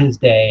go about his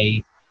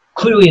day,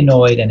 clearly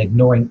annoyed and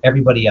ignoring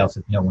everybody else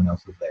if no one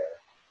else is there.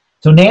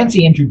 So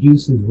Nancy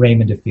introduces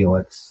Raymond to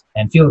Felix,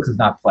 and Felix is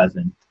not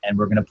pleasant, and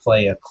we're going to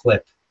play a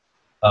clip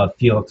of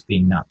Felix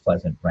being not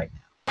pleasant right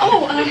now.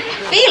 Oh,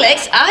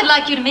 Felix, I'd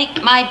like you to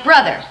meet my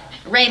brother,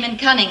 Raymond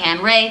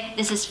Cunningham. Ray,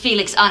 this is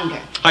Felix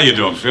Unger. How you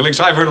doing, Felix?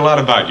 I've heard a lot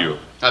about you.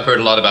 I've heard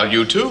a lot about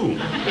you, too.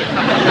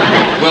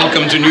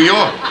 Welcome to New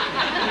York.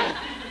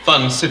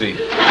 Fun city.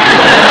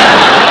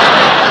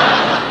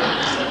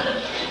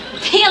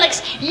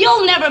 Felix,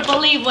 you'll never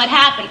believe what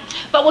happened.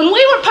 But when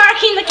we were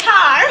parking the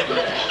car,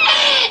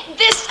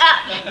 this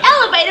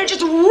elevator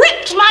just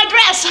ripped my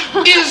dress.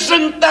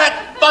 Isn't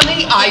that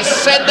funny? I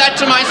said that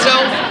to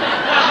myself.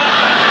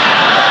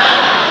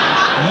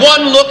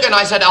 One look and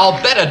I said,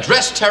 I'll bet a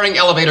dress-tearing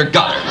elevator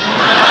got her.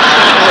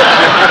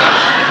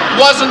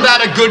 Wasn't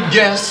that a good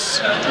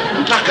guess?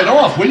 Knock it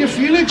off, will you,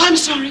 Felix? I'm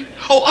sorry.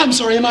 Oh, I'm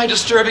sorry. Am I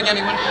disturbing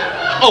anyone?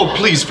 Oh,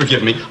 please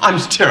forgive me. I'm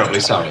terribly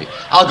sorry.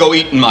 I'll go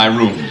eat in my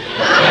room.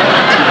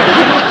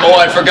 Oh,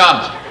 I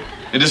forgot.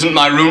 It isn't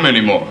my room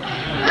anymore.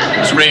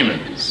 It's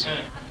Raymond's.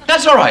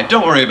 That's all right.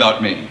 Don't worry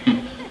about me.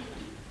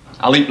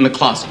 I'll eat in the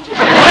closet.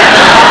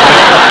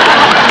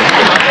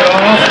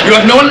 You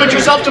have no one but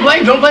yourself to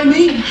blame. Don't blame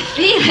me.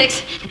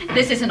 Felix,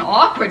 this is an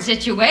awkward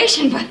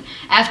situation, but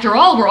after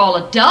all, we're all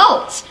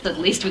adults. At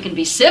least we can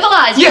be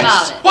civilized Yes,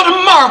 about it. what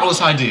a marvelous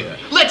idea.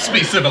 Let's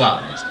be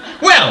civilized.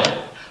 Well,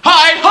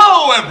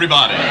 hi-ho,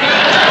 everybody.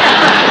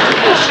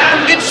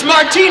 It's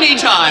martini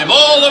time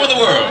all over the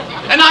world,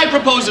 and I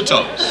propose a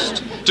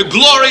toast to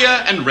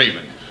Gloria and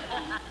Raymond.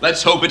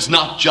 Let's hope it's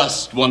not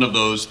just one of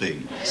those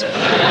things.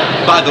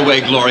 By the way,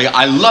 Gloria,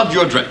 I love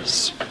your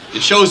dress.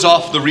 It shows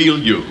off the real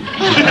you.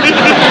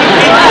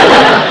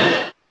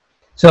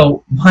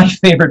 So my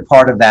favorite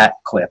part of that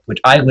clip, which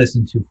I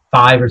listened to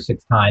 5 or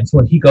 6 times,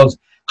 when he goes,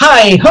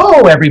 "Hi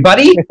ho,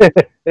 everybody!"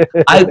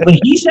 When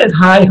he says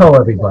 "Hi ho,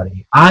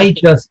 everybody," I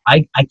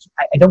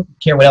don't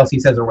care what else he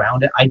says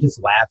around it. I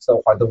just laugh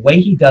so hard. The way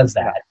he does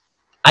that,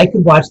 I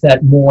could watch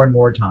that more and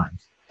more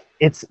times.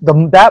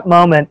 That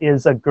moment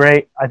is a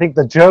great. I think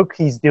the joke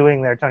he's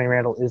doing there, Tony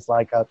Randall, is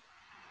like a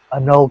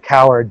Noel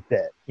Coward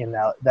bit. You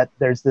know, that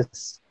there's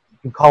this,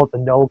 you call it the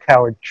Noel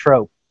Coward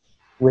trope,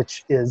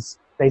 which is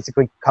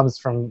basically comes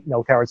from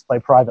Noel Coward's play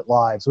Private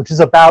Lives, which is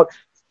about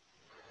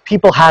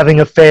people having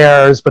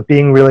affairs but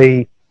being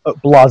really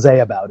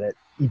blasé about it,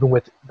 even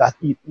with that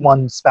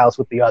one spouse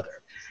with the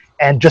other,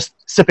 and just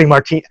sipping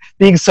martini,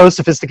 being so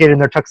sophisticated in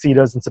their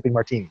tuxedos and sipping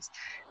martinis.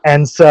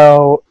 And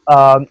so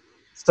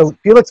so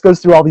Felix goes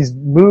through all these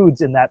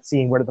moods in that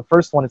scene, where the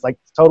first one is like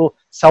total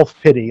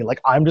self-pity,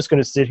 like I'm just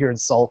going to sit here and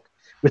sulk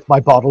with my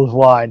bottle of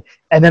wine.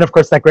 And then, of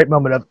course, that great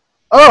moment of,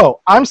 oh,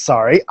 I'm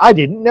sorry, I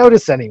didn't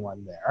notice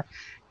anyone there.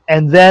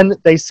 And then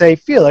they say,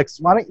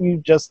 Felix, why don't you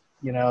just,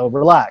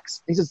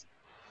 relax? He says,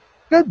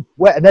 good.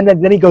 And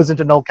then he goes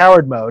into Noel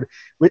Coward mode.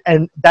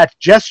 And that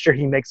gesture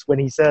he makes when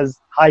he says,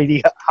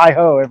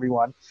 hi-ho,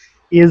 everyone,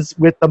 is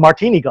with the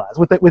martini glass,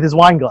 with his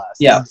wine glass.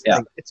 Yeah, yeah.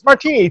 Like, it's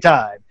martini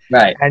time.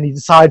 Right. And he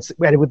decides,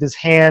 with his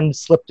hand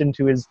slipped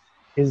into his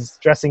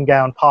dressing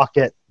gown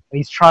pocket, and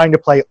he's trying to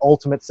play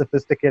ultimate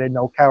sophisticated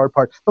Noel Coward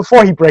part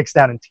before he breaks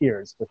down in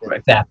tears with it. Right,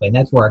 exactly, and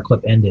that's where our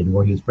clip ended,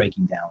 where he was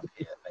breaking down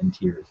in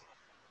tears.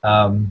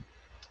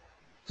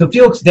 So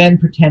Felix then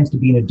pretends to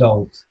be an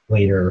adult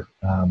later.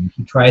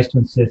 He tries to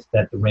insist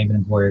that the Raymond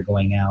and Gloria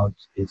going out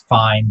is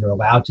fine. They're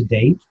allowed to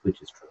date, which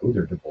is true.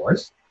 They're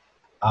divorced.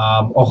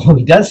 Although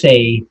he does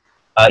say,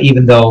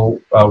 even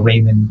though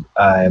Raymond,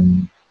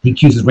 he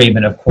accuses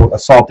Raymond of, quote,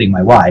 assaulting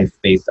my wife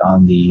based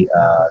on the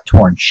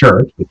torn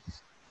shirt, which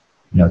is,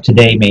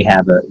 today may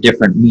have a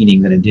different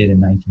meaning than it did in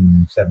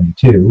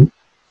 1972.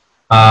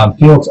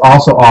 Felix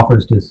also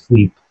offers to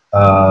sleep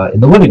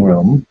in the living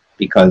room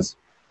because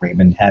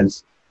Raymond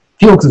has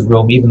Felix's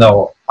room, even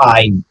though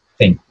I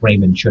think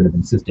Raymond should have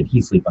insisted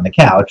he sleep on the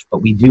couch, but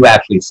we do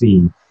actually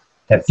see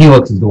that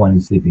Felix is the one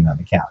who's sleeping on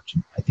the couch.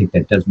 And I think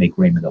that does make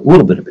Raymond a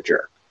little bit of a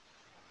jerk.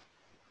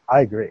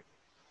 I agree.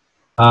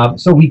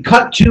 So we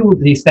cut to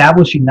the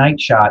establishing night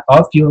shot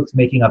of Felix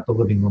making up the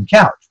living room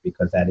couch,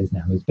 because that is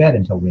now his bed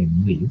until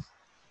Raymond leaves.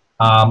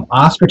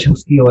 Oscar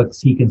tells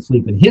Felix he can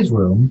sleep in his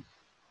room,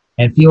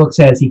 and Felix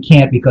says he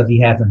can't because he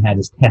hasn't had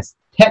his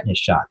tetanus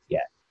shot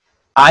yet.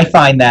 I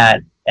find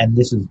that, and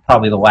this is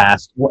probably the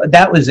last,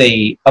 that was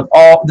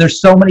there's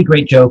so many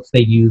great jokes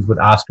they use with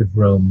Oscar's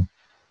room.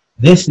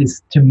 This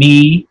is, to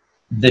me,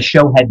 the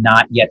show had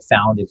not yet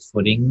found its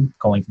footing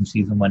going from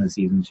season 1 to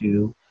season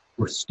 2.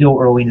 We're still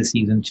early into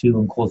season 2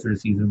 and closer to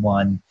season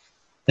 1.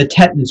 The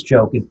tetanus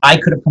joke, if I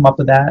could have come up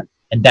with that,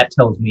 and that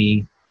tells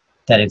me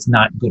that it's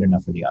not good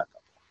enough for the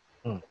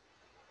outcome.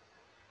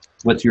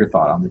 What's your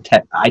thought on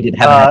the I did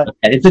have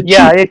it's a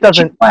it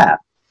doesn't cheap laugh.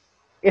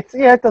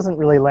 It doesn't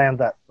really land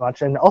that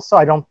much, and also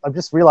I'm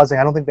just realizing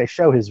I don't think they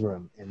show his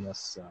room in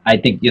this. I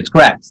think it's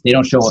correct. They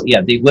don't show.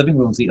 Yeah, the living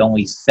room's the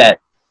only set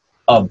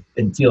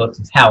in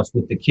Felix's house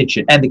with the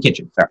kitchen and the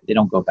kitchen. Sorry, they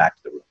don't go back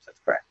to the rooms. That's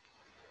correct.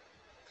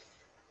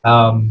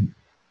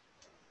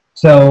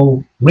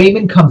 So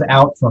Raymond comes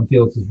out from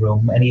Felix's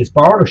room, and he has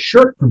borrowed a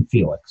shirt from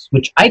Felix,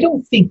 which I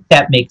don't think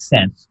that makes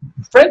sense.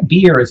 Fred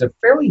Beer is a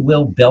fairly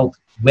well-built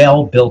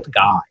well-built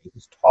guy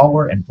who's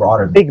taller and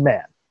broader than Big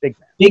man.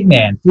 big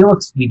man.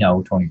 Felix, we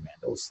know Tony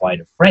Rando's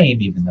slight of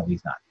frame, even though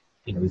he's not,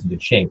 he's in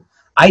good shape.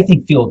 I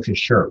think Felix's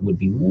shirt would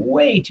be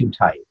way too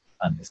tight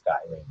on this guy,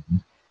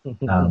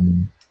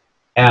 Raymond.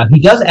 He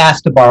does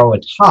ask to borrow a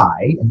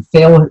tie, and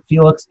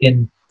Felix,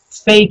 in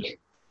fake,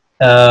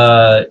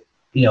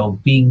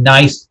 being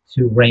nice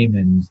to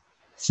Raymond,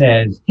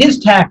 says his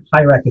tie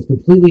rack is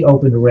completely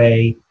open to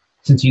Ray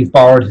since he's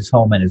borrowed his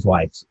home and his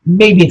wife's.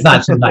 Maybe it's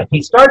not so nice.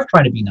 He starts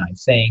trying to be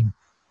nice, saying,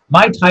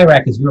 my tie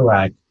rack is your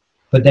rack,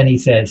 but then he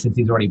says, since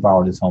he's already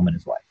borrowed his home and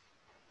his wife.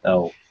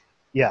 So,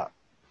 yeah.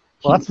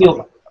 Well, that's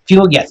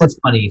yes, that's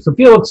funny. So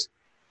Felix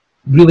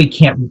really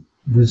can't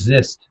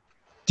resist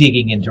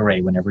digging into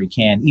Ray whenever he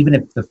can, even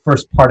if the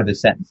first part of the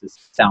sentences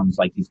sounds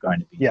like he's going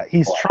to be. Yeah,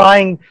 he's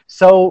trying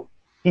to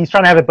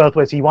have it both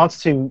ways. He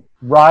wants to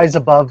rise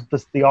above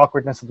the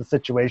awkwardness of the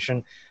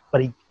situation,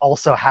 but he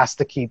also has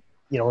to keep,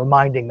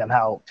 reminding them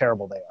how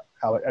terrible they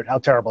are, how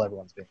terrible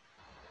everyone's being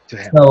to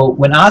him. So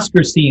when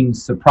Oscar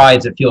seems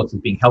surprised that Felix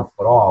is being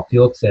helpful at all,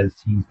 Felix says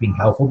he's being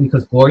helpful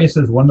because Gloria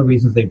says one of the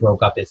reasons they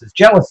broke up is his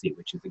jealousy,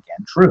 which is,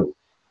 again, true.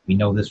 We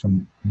know this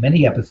from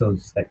many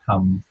episodes that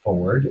come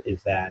forward,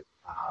 is that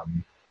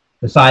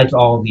besides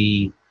all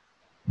the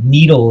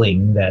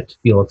needling that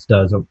Felix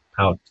does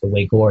about the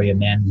way Gloria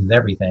manages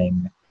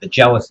everything, the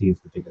jealousy is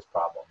the biggest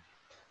problem.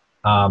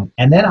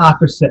 And then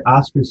Oscar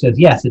says,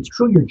 yes, it's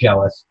true you're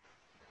jealous.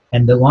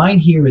 And the line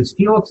here is,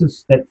 Felix,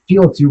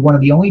 you're one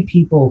of the only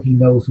people he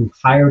knows who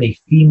hired a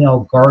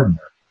female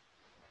gardener.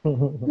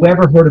 Who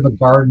ever heard of a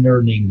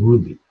gardener named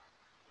Ruby?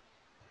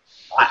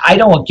 I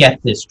don't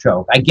get this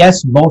joke. I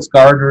guess most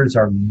gardeners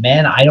are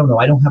men. I don't know.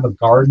 I don't have a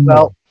garden.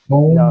 Well,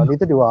 no,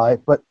 neither do I.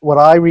 But what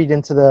I read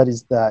into that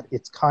is that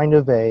it's kind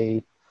of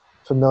a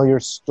familiar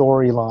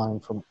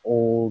storyline from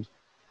old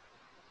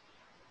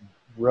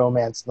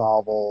romance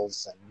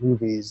novels and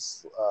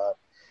movies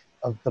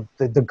of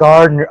the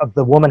gardener, of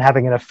the woman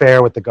having an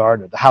affair with the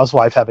gardener, the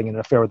housewife having an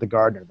affair with the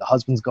gardener. The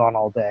husband's gone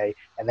all day,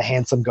 and the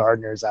handsome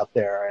gardener's out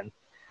there. And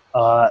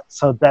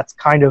so that's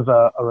kind of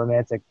a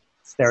romantic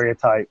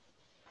stereotype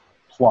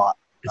plot.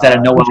 Is that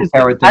a Noel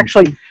Coward thing?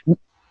 Actually,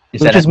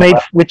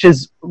 which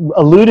is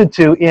alluded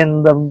to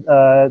in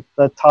the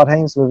Todd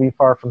Haynes movie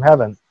Far From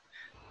Heaven.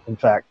 In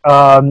fact,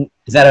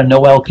 is that a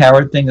Noel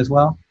Coward thing as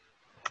well?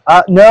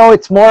 No,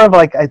 it's more of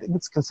like, I think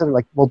it's considered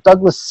like, well,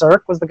 Douglas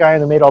Sirk was the guy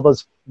who made all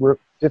those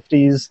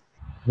 50s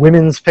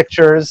women's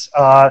pictures.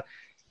 So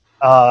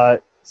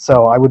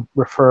I would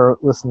refer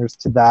listeners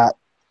to that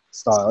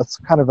style. It's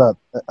kind of a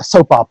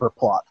soap opera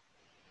plot.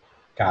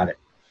 Got it.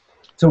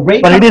 So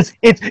Ray, but it is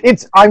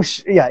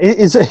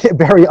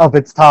very of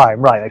its time,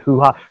 right? Like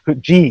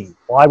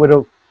why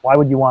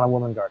would you want a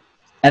woman gardener?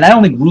 And I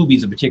don't think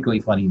Ruby's a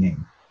particularly funny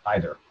name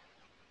either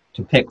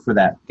to pick for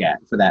that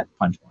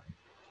punchline.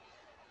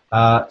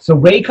 So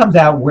Ray comes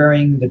out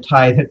wearing the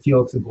tie that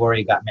Felix and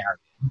Gloria got married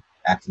in,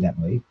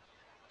 accidentally.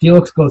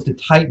 Felix goes to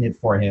tighten it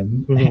for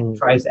him and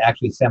tries to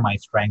actually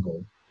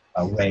semi-strangle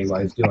Ray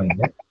while he's doing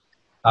it.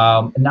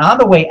 And on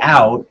the way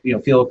out,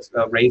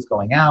 Ray's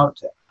going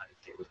out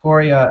with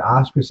Gloria.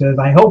 Oscar says,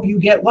 "I hope you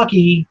get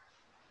lucky,"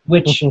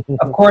 which,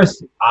 of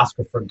course,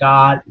 Oscar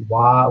forgot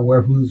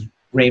who's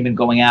Raymond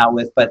going out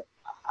with, but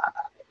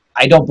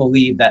I don't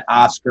believe that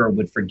Oscar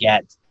would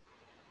forget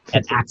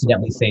and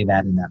accidentally say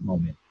that in that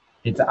moment.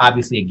 It's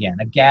obviously, again,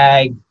 a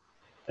gag,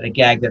 but a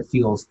gag that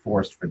feels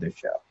forced for this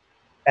show.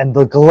 And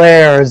the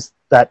glare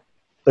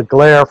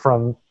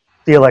from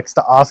Felix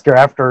to Oscar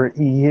after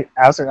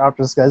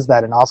says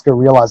that, and Oscar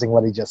realizing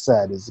what he just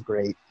said is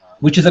great.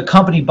 Which is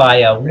accompanied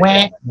by a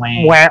wah,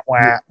 wah,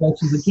 wah,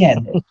 which is,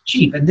 again,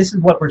 cheap. And this is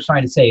what we're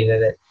trying to say,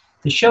 that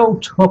the show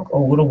took a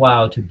little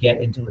while to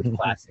get into its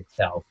classic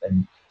self.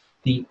 And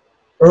the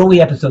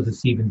early episodes of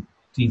season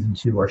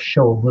 2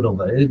 show a little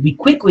bit. We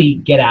quickly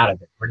get out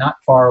of it. We're not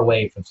far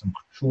away from some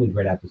truly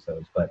great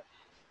episodes, but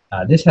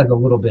this has a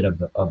little bit of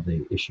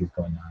the issues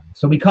going on.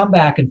 So we come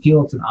back, and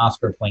Felix and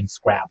Oscar are playing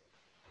Scrabble.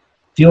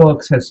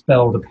 Felix has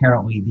spelled,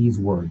 apparently, these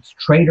words: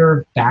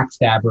 traitor,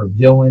 backstabber,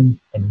 villain,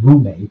 and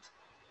roommate,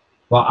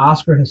 while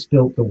Oscar has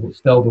spelled the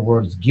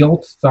words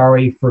guilt,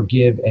 sorry,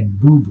 forgive, and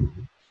boo-boo.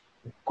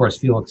 Of course,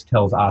 Felix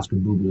tells Oscar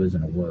boo-boo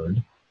isn't a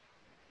word.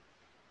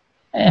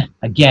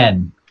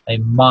 Again, a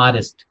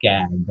modest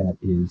gag that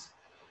is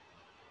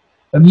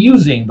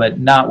amusing, but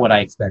not what I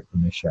expect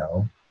from the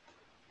show.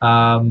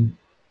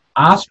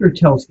 Oscar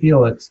tells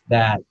Felix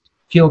that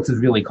Felix is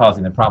really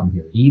causing the problem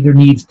here. He either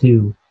needs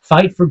to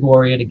fight for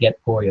Gloria to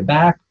get Gloria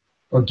back,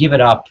 or give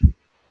it up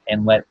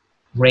and let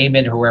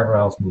Raymond or whoever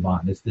else move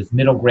on. This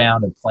middle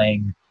ground of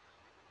playing,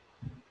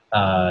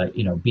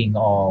 being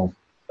all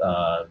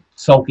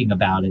sulking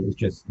about it is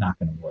just not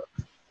going to work.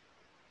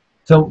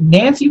 So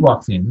Nancy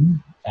walks in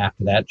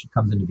after that. She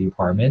comes into the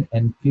apartment,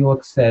 and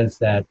Felix says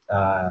that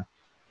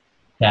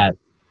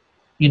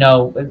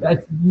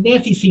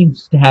Nancy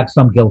seems to have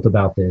some guilt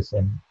about this,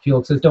 and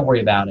Felix says, "Don't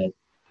worry about it.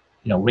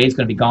 Ray's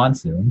going to be gone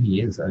soon.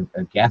 He is a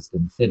guest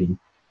in the city."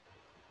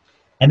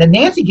 And then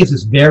Nancy gives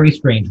this very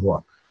strange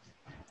look.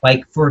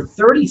 Like, for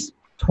 30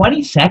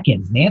 20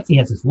 seconds, Nancy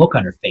has this look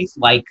on her face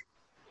like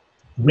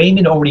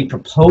Raymond already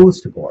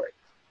proposed to Gloria.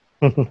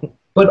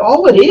 But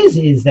all it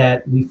is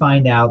that we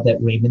find out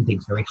that Raymond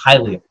thinks very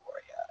highly of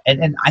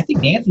Gloria. And I think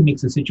Nancy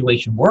makes the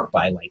situation work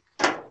by, like,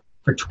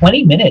 for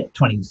 20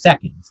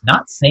 seconds,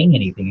 not saying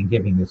anything and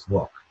giving this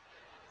look.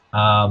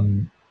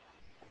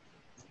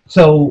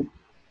 So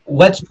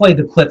let's play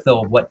the clip,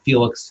 though, of what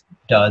Felix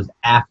does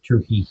after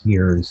he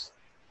hears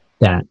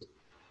that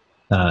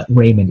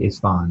Raymond is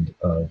fond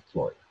of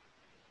Gloria.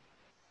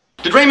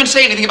 Did Raymond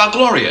say anything about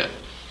Gloria?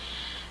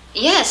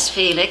 Yes,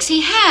 Felix,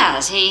 he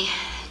has. He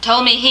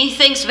told me he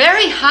thinks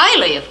very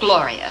highly of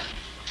Gloria.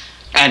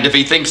 And if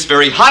he thinks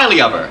very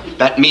highly of her,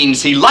 that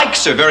means he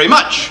likes her very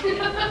much.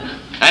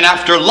 And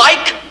after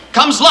like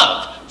comes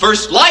love.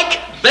 First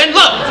like, then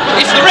love.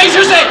 It's the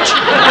razor's edge.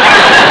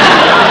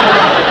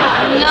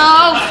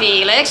 No,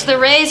 Felix, the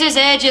razor's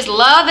edge is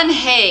love and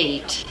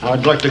hate.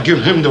 I'd like to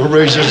give him the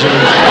razor's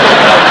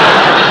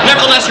edge.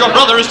 Nevertheless, your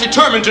brother is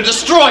determined to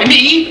destroy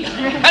me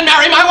and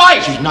marry my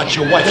wife. She's not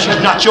your wife. She's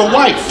not your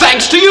wife.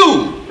 Thanks to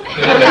you.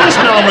 Yes,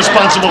 now I'm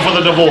responsible for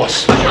the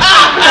divorce. Hurt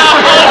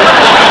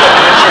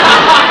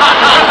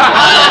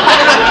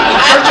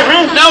your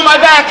hand? No, my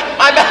back.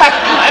 My back.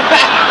 My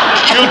back.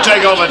 You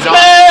take over, Don. Put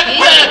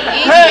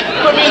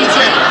me in the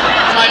chair.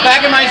 My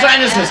back and my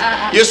sinuses.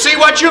 You see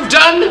what you've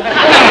done?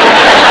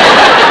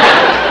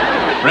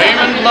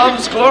 Raymond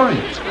loves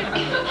Gloria.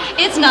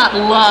 It's not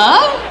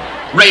love.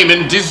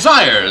 Raymond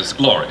desires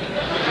Gloria.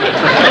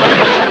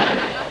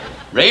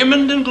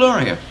 Raymond and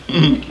Gloria.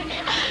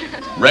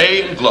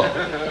 Ray and Gloria.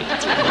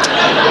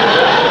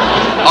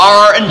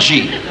 R and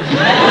G. Felix,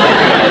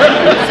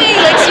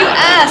 you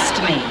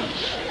asked me.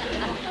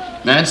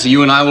 Nancy,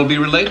 you and I will be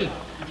related.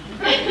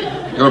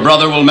 Your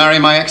brother will marry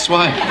my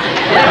ex-wife.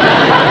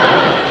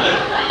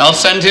 I'll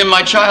send him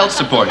my child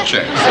support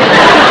checks.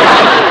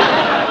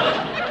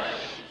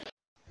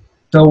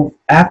 So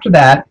after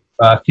that,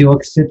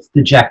 Felix sits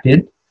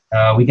dejected.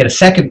 We get a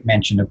second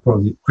mention of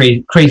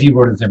Crazy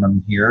Rhoda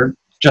Zimmerman here.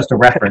 It's just a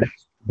reference.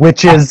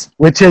 Which is,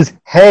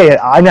 hey,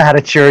 I know how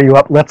to cheer you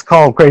up. Let's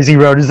call Crazy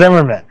Rhoda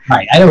Zimmerman.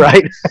 Right. I'm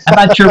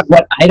not sure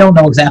I don't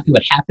know exactly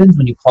what happens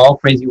when you call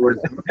Crazy Rhoda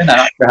Zimmerman. I'm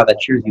not sure how that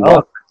cheers you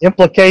up.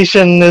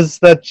 Implication is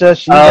that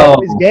she's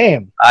always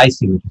game. I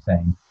see what you're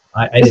saying.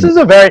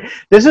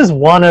 This is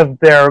one of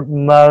their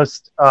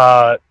most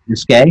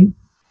risque,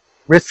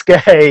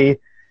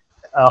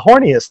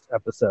 horniest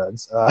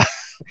episodes.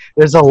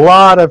 There's a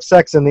lot of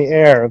sex in the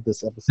air of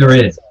this episode. There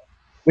is,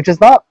 which is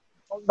not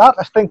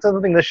I think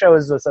something the show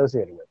is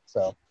associated with.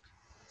 So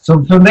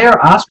from there,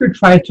 Oscar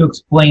tried to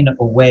explain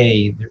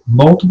away the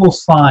multiple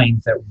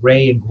signs that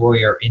Ray and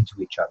Gloria are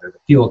into each other. That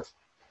Felix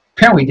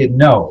apparently didn't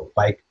know.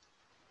 Like,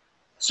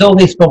 so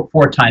they spoke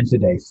 4 times a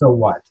day. So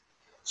what?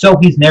 So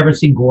he's never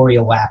seen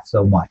Gloria laugh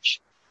so much.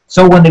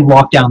 So when they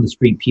walk down the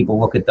street, people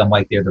look at them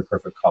like they're the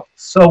perfect couple.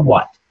 So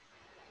what?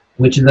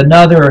 Which is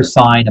another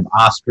sign of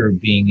Oscar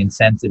being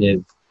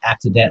insensitive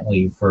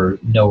accidentally for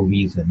no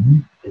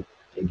reason.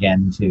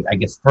 Again, to, I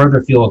guess,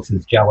 further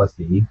Felix's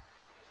jealousy.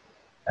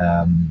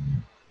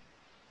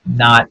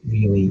 Not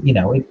really,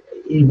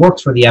 it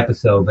works for the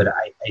episode, but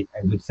I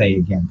would say,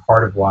 again,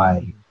 part of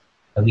why,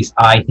 at least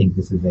I think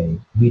this is a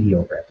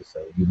mediocre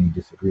episode. You may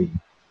disagree.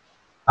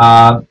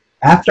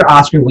 After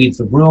Oscar leaves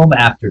the room,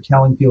 after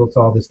telling Felix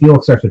all this,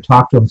 Felix starts to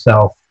talk to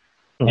himself,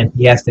 and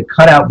he has to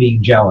cut out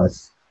being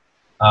jealous,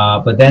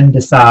 but then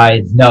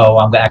decides, no,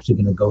 I'm actually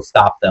going to go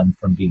stop them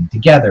from being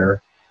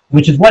together,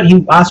 which is what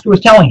Oscar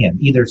was telling him.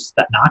 Either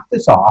knock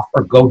this off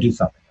or go do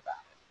something about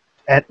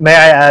it. And may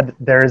I add,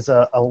 there's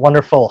a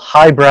wonderful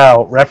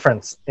highbrow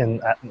reference in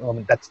that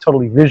moment that's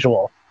totally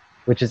visual,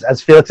 which is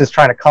as Felix is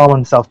trying to calm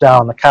himself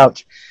down on the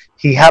couch,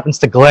 he happens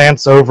to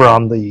glance over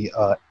on the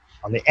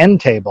end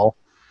table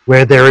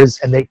where there is,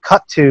 and they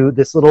cut to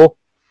this little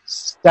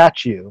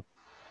statue,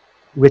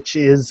 which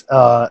is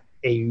a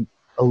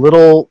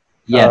little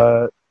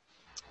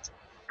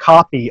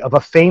copy of a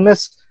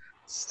famous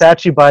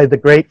statue by the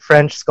great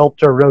French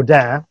sculptor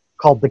Rodin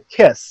called The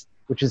Kiss,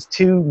 which is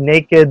 2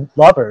 naked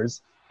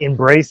lovers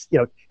embrace,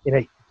 in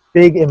a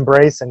big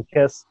embrace and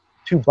kiss,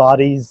 2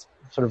 bodies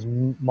sort of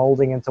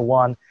molding into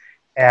one,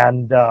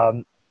 and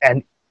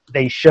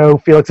they show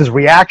Felix's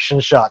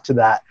reaction shot to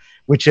that,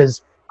 which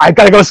is, I've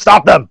got to go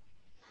stop them.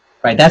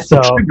 Right, that's the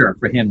trigger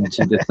for him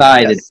to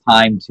decide It's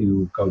time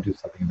to go do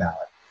something about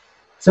it.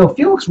 So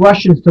Felix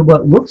rushes to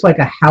what looks like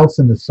a house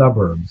in the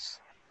suburbs.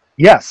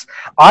 Yes,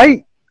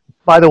 I,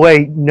 by the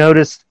way,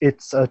 noticed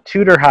it's a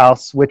Tudor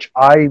house, which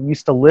I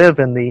used to live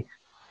in the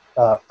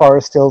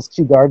Forest Hills,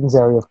 Kew Gardens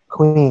area of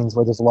Queens,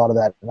 where there's a lot of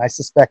that. And I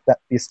suspect that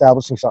the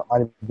establishing shot might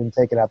have been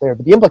taken out there.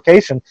 But the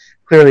implication,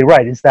 clearly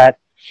right, is that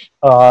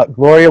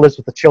Gloria lives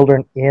with the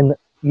children in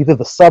either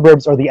the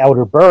suburbs or the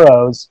outer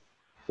boroughs,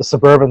 the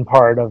suburban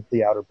part of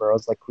the outer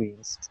boroughs, like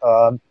Queens.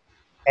 But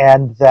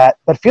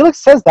Felix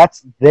says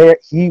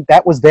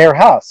that was their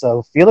house.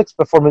 So Felix,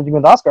 before moving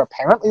with Oscar,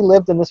 apparently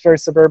lived in this very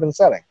suburban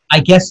setting. I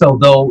guess so,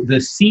 though the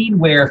scene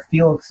where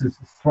Felix is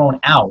thrown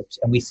out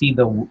and we see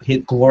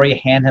Gloria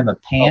hand him a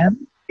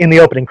pan. in the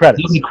opening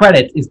credits. The opening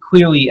credits is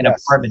clearly an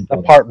Yes, apartment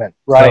building. apartment,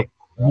 right?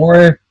 So,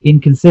 more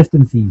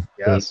inconsistencies,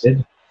 Yes.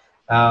 David.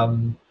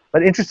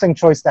 But interesting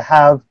choice to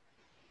have,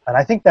 and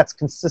I think that's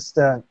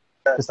consistent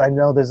because I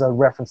know there's a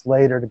reference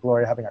later to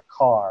Gloria having a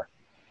car.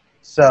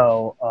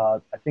 So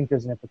I think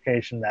there's an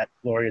implication that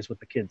Gloria's with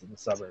the kids in the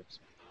suburbs.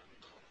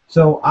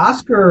 So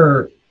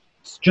Oscar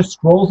just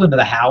scrolls into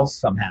the house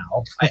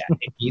somehow. I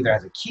think he either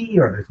has a key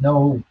or there's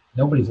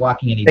nobody's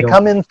locking any They doors.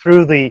 come in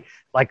through the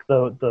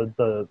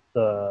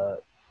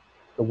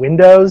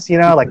windows, you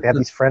know, like they have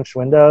these French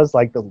windows,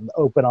 like the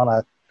open on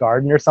a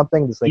garden or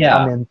something. Just they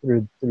come in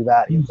through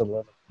that into the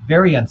living.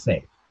 Very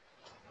unsafe.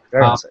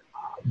 Very unsafe.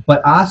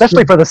 But Oscar,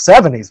 Especially for the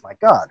 70s, my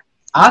God.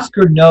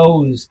 Oscar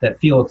knows that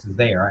Felix is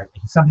there.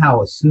 He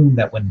somehow assumed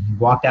that when he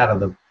walked out of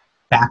the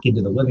back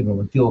into the living room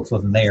when Felix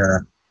wasn't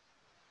there,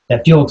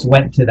 that Felix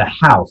went to the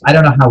house. I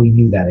don't know how he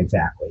knew that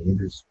exactly.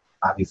 There's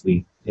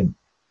obviously didn't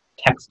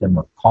text him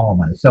or call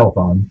him on his cell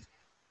phone.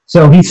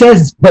 So he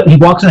says, but he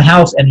walks in the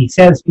house and he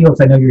says,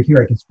 Felix, I know you're here.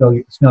 I can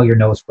smell your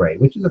nose spray,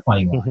 which is a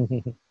funny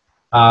one.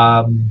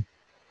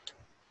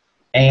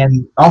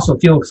 And also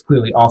Felix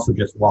clearly also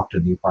just walked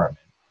into the apartment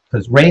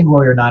because Ray and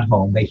Gloria are not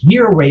home. They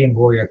hear Ray and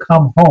Gloria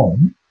come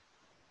home.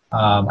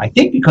 I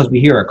think because we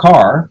hear a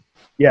car.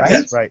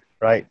 Yes,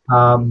 right.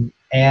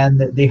 And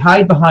they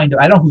hide behind,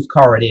 I don't know whose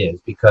car it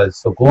is, because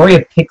so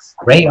Gloria picks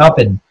Ray up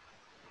in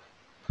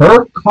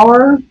her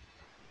car.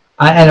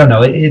 I don't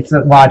know. It's a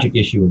logic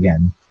issue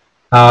again.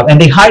 And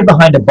they hide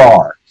behind a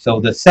bar. So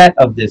the set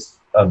of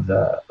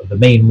the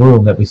main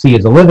room that we see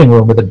is a living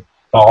room with a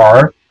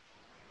bar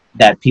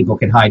that people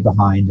can hide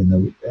behind.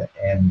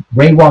 And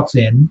Ray walks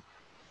in.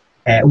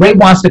 Ray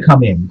wants to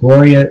come in.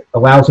 Gloria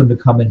allows him to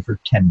come in for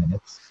 10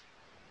 minutes.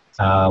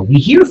 We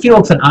hear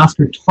Felix and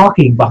Oscar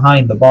talking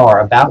behind the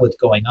bar about what's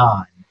going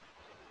on.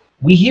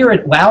 We hear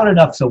it loud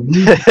enough so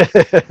we,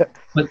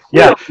 but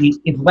clearly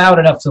it's loud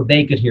enough so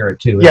they could hear it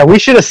too. Yeah, we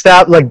should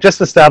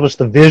establish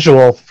the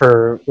visual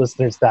for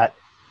listeners that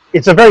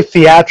it's a very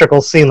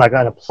theatrical scene, like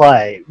on a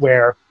play,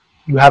 where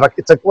you have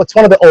it's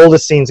one of the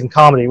oldest scenes in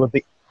comedy, with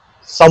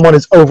someone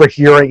is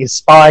overhearing, is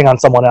spying on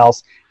someone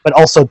else, but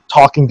also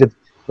talking to,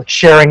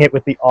 sharing it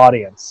with the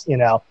audience. You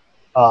know.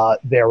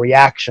 Their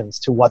reactions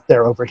to what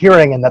they're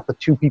overhearing, and that the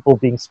two people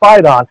being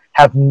spied on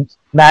have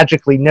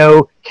magically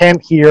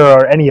can't hear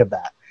or any of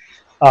that.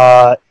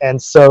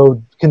 And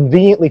so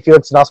conveniently,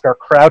 Felix and Oscar are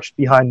crouched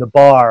behind the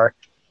bar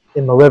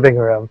in the living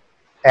room,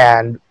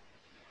 and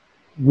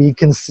we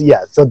can see,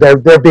 so they're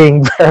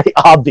being very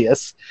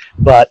obvious,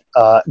 but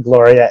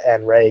Gloria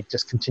and Ray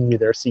just continue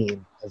their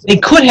scene. They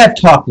could have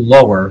talked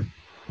lower.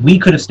 We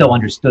could have still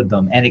understood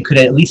them, and it could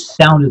have at least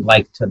sounded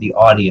like to the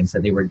audience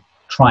that they were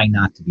trying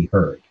not to be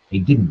heard. They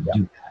didn't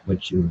do that,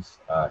 which is,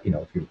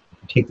 if you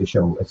take the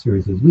show as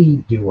serious as we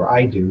do or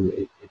I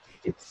do,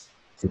 it's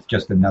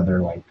just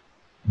another like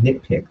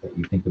nitpick that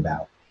you think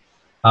about.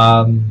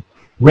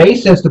 Ray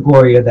says to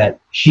Gloria that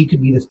she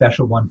could be the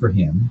special one for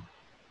him,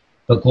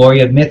 but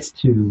Gloria admits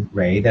to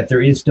Ray that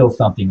there is still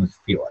something with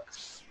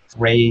Felix.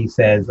 Ray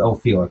says, "Oh,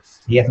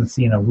 Felix, he hasn't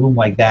seen a room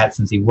like that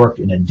since he worked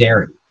in a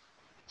dairy."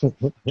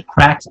 It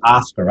cracks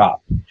Oscar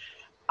up.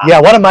 Yeah,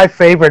 one of my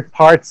favorite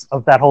parts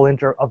of that whole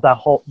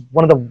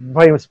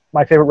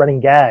my favorite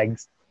running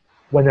gags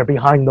when they're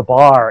behind the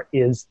bar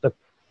is the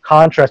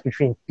contrast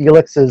between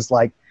Felix's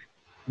like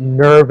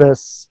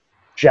nervous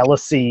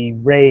jealousy,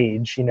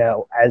 rage,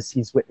 as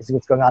he's witnessing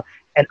what's going on,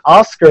 and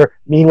Oscar,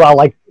 meanwhile,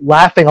 like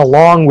laughing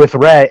along with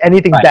Ray.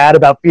 Anything bad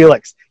about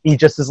Felix, he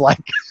just is like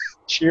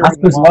cheering.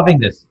 Oscar's loving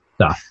this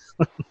stuff.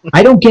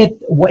 I don't get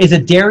what is a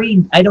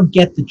dairy. I don't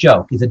get the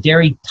joke. Is a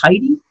dairy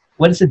tidy?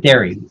 What is a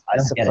dairy? I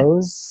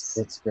suppose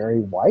it's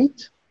very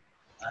white.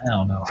 I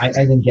don't know. I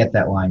didn't get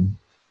that line.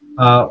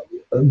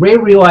 Ray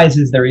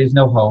realizes there is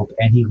no hope,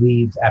 and he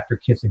leaves after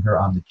kissing her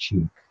on the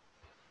cheek.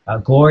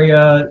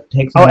 Gloria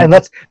takes. And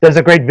there's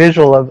a great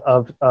visual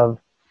of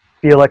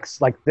Felix,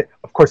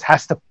 of course,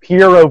 has to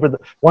peer over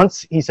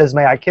once he says,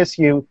 "May I kiss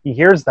you?" He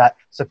hears that,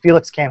 so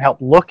Felix can't help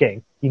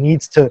looking. He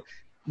needs to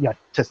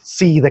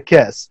see the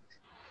kiss,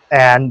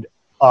 and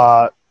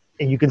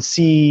you can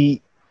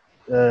see.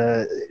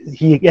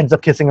 He ends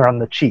up kissing her on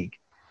the cheek,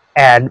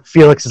 and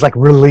Felix is like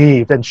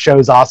relieved and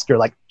shows Oscar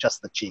like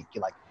just the cheek.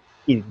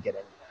 He didn't get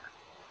anywhere.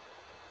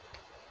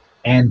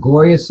 And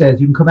Gloria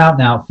says, "You can come out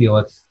now,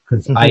 Felix,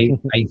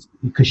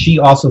 because she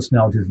also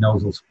smelled his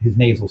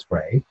nasal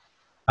spray."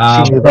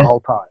 She knew the whole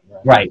time.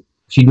 Right,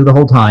 she knew the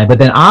whole time. But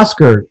then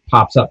Oscar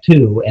pops up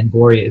too, and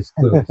Gloria is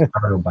clearly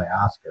startled by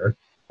Oscar.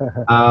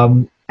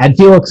 And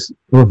Felix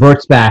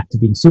reverts back to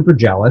being super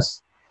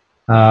jealous.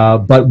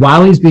 But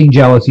while he's being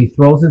jealous, he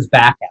throws his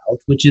back out,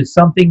 which is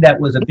something that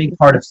was a big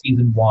part of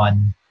season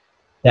 1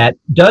 that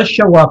does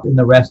show up in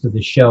the rest of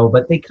the show,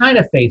 but they kind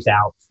of phase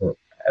out for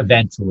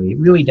eventually. It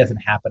really doesn't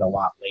happen a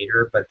lot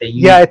later, but they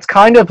use... Yeah, it's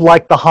kind of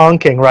like the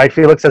honking, right?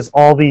 Felix has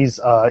all these,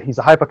 he's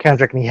a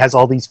hypochondriac, and he has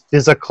all these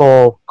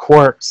physical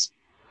quirks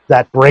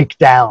that break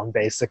down,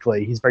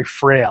 basically. He's very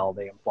frail,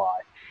 they imply.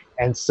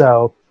 And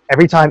so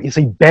every time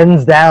he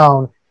bends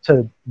down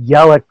to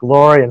yell at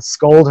Gloria and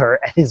scold her,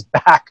 and his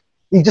back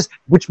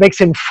which makes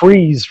him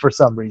freeze for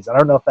some reason. I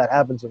don't know if that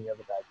happens when you have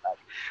a backpack,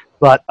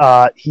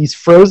 but he's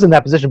frozen in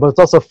that position. But it's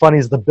also funny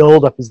is the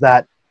buildup is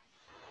that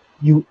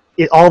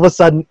all of a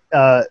sudden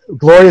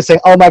Gloria's saying,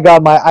 "Oh my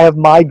God, I have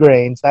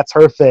migraines." That's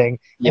her thing,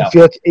 Yeah. and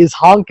Felix is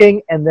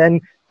honking, and then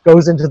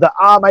goes into the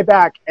my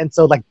back, and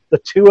so like the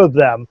two of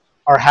them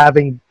are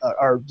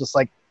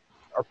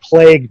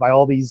plagued by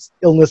all these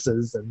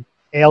illnesses and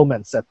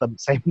ailments at the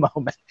same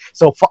moment.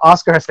 So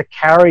Oscar has to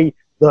carry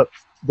the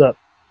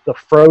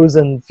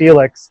frozen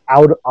Felix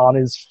out on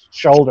his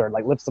shoulder,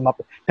 like lifts him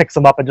up, picks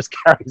him up, and just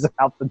carries him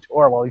out the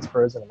door while he's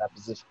frozen in that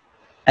position.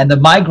 And the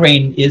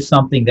migraine is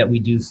something that we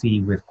do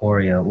see with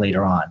Gloria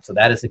later on, so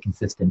that is a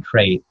consistent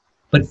trait.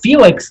 But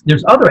Felix,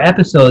 there's other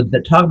episodes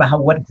that talk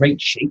about what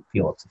great shape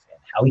Felix is in,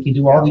 how he can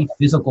do all these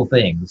physical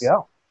things.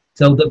 Yeah.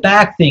 So the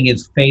back thing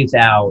is phased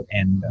out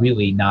and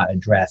really not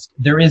addressed.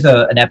 There is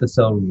an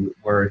episode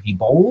where he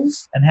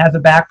bowls and has a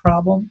back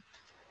problem,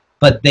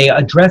 but they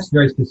address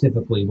very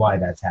specifically why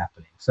that's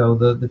happening. So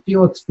the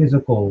Felix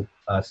physical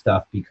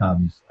stuff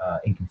becomes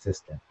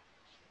inconsistent.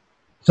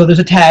 So there's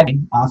a tag.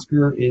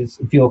 Oscar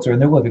and Felix are in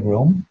their living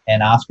room,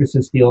 and Oscar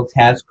says Felix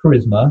has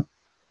charisma,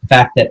 the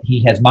fact that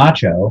he has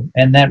macho,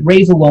 and that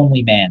Ray's a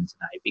lonely man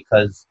tonight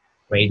because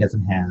Ray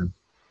doesn't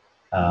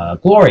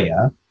have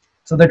Gloria.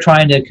 So they're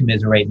trying to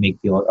commiserate,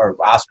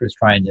 Oscar's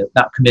trying to,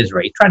 not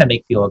commiserate, trying to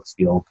make Felix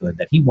feel good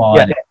that he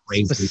won.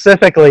 Yeah,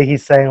 specifically,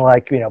 he's saying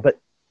like, but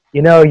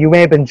you may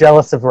have been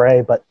jealous of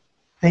Ray, but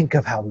think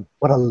of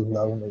what a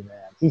lonely man.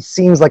 He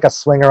seems like a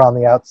swinger on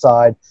the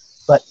outside,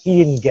 but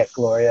he didn't get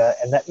Gloria,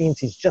 and that means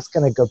he's just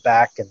going to go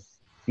back and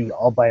be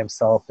all by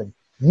himself. And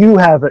you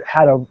have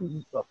had a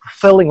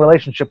fulfilling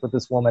relationship with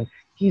this woman.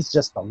 He's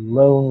just a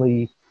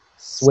lonely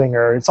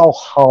swinger. It's all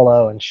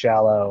hollow and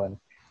shallow, and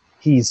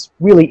he's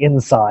really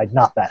inside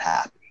not that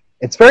happy.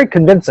 It's very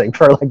convincing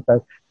for like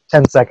the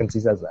 10 seconds he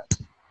says that.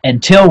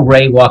 Until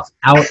Ray walks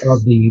out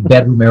of the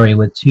bedroom area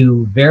with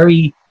two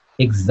very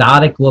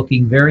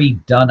exotic-looking, very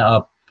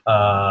done-up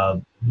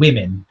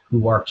women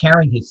who are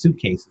carrying his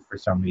suitcases for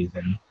some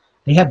reason.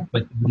 They have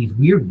like these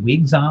weird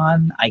wigs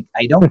on. I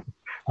don't...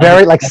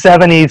 Very like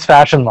 70s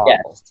fashion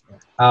models. Yes.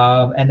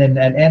 And then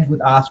it ends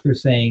with Oscar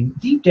saying,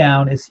 deep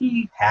down, is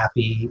he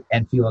happy?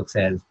 And Felix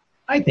says,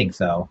 I think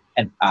so.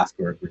 And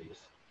Oscar agrees.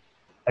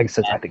 I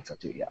think so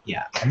too, yeah.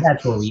 Yeah, and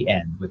that's where we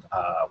end with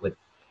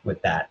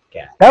that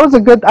gag. I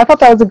thought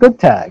that was a good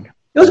tag.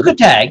 It was a good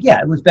tag, yeah.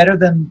 It was better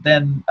than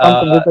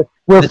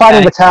we're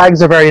finding the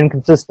tags are very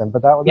inconsistent,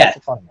 but that's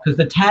a fun one. Because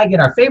the tag in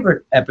our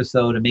favorite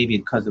episode, and maybe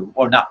because of,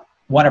 or not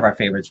one of our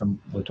favorites from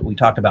what we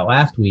talked about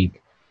last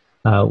week,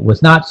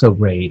 was not so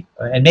great.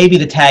 And maybe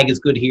the tag is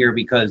good here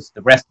because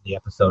the rest of the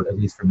episode, at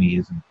least for me,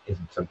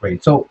 isn't so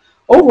great. So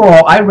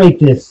overall, I rate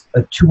this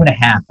a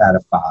 2.5 out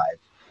of 5.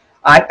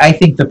 I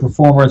think the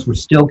performers were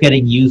still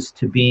getting used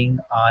to being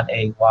on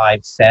a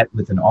live set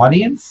with an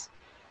audience.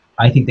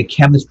 I think the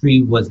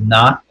chemistry was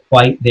not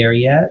quite there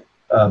yet,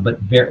 but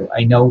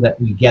I know that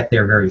we get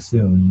there very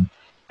soon.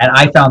 And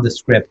I found the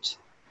script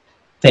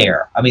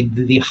fair. I mean,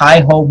 the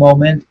hi-ho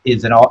moment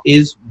is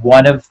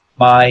one of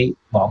my,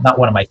 well, not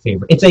one of my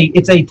favorites.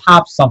 It's a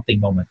top something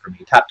moment for me,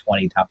 top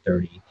 20, top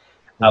 30.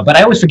 But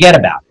I always forget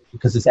about it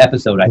because this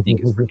episode I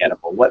think is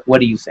forgettable. What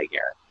do you say,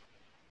 Garrett?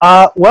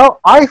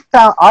 Well, I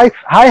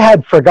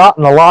had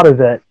forgotten a lot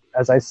of it,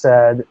 as I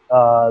said,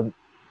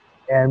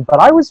 but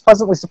I was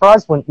pleasantly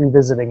surprised when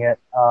revisiting it.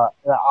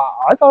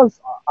 I thought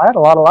I had a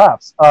lot of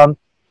laughs.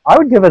 I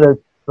would give it a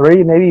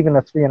 3, maybe even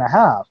a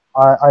 3.5.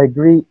 I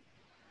agree,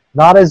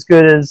 not as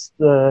good as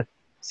the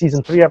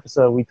season 3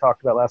 episode we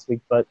talked about last week,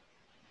 but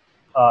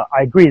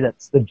I agree that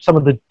some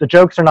of the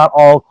jokes are not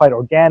all quite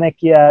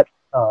organic yet.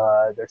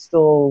 They're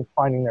still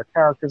finding their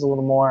characters a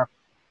little more.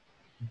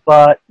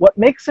 But what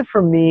makes it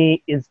for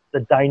me is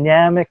the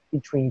dynamic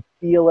between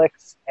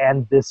Felix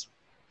and this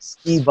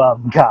ski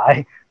bum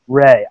guy,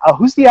 Ray.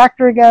 Who's the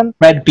actor again?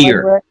 Red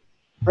Beard.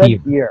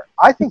 Red Beard.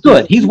 I think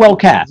good. He's well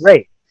cast.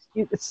 Great.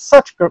 It's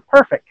such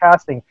perfect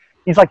casting.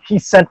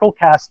 He's central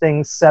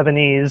casting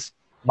 70s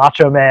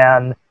macho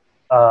man,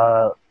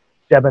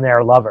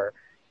 debonair lover,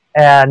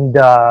 and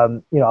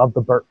of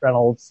the Burt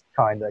Reynolds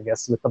kind, I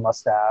guess, with the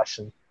mustache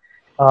and.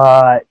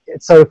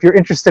 So if you're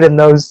interested in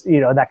those,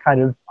 that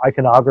kind of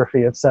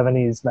iconography of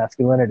 70s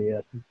masculinity,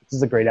 this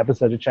is a great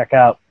episode to check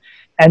out.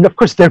 And of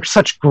course, there's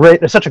such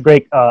a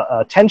great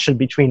tension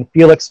between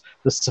Felix,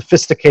 the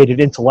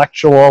sophisticated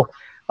intellectual,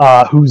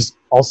 who's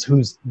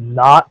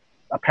not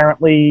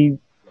apparently,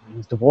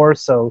 he's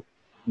divorced, so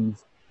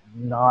he's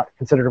not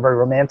considered a very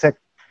romantic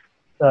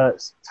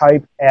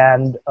type,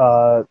 and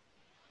of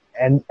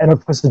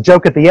course the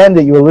joke at the end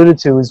that you alluded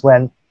to is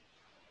when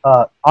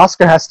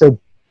Oscar has to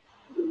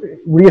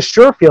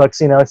reassure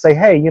Felix, and say,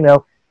 hey,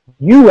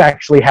 you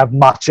actually have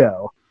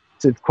macho,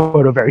 to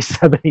quote a very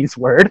 70s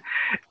word,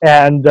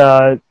 and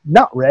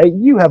not Ray,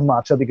 you have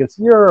macho because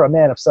you're a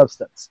man of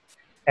substance.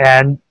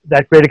 And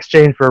that great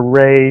exchange where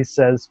Ray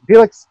says,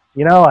 Felix,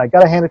 I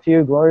gotta hand it to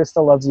you, Gloria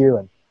still loves you,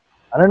 and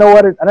I don't know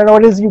what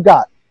it is you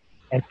got.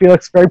 And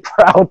Felix very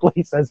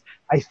proudly says,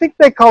 I think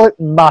they call it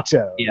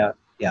macho. Yeah.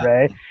 Yeah,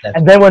 Ray. that's-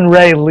 And then when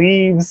Ray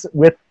leaves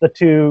with the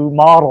two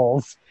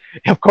models,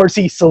 of course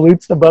he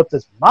salutes them both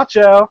as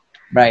macho.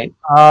 right.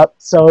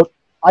 So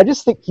I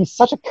just think he's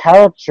such a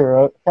caricature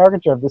of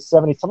the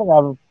 70s, something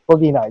out of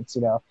Boogie Nights,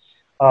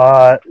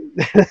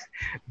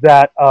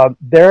 that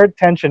their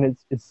attention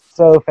is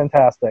so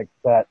fantastic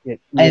that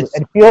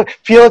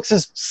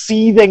Felix's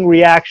seething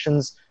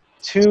reactions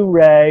to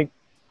Ray,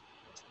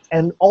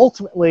 and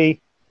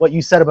ultimately what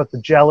you said about the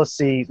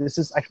jealousy. This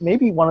is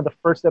maybe one of the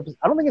first episodes.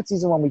 I don't think it's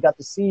season 1 we got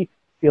to see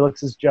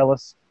Felix's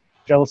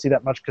jealousy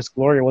that much because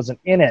Gloria wasn't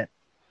in it,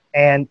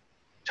 and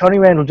Tony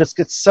Randall just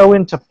gets so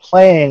into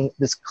playing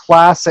this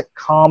classic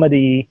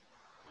comic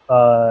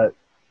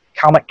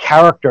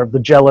character of the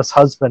jealous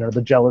husband or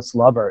the jealous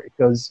lover. It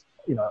goes,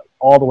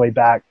 all the way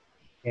back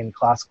in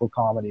classical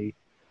comedy,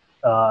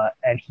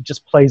 and he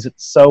just plays it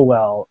so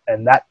well,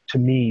 and that to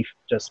me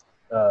just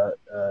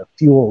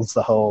fuels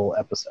the whole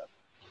episode.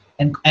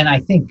 And I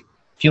think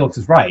Felix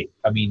is right.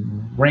 I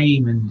mean,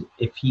 Raymond,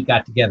 if he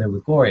got together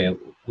with Gloria,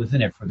 was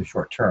in it for the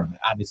short term.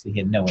 Obviously, he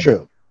had no True.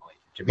 relationship.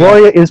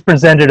 Gloria is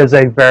presented as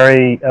a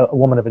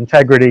woman of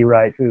integrity,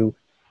 right? Who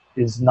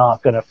is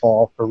not going to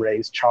fall for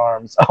Ray's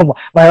charms. Oh,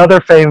 my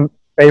other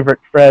favorite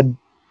Fred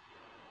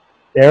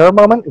Bear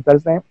moment, is that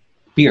his name?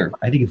 Beer.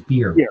 I think it's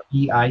Beer. Beer.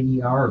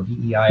 B-I-E-R or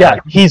B-E-I-R. Yeah,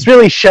 he's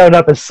really shown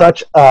up as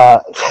such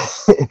a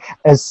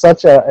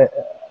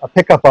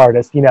pickup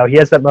artist. He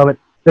has that moment.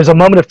 There's a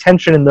moment of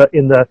tension in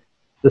the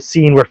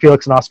scene where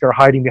Felix and Oscar are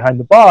hiding behind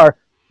the bar,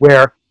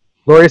 where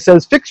Gloria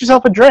says, "Fix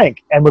yourself a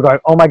drink," and we're going,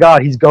 "Oh my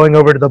God, he's going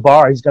over to the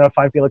bar. He's going to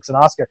find Felix and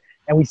Oscar."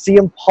 And we see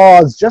him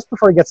pause just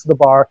before he gets to the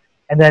bar,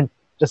 and then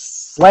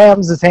just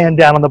slams his hand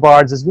down on the bar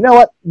and says, "You know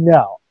what?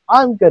 No,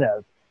 I'm going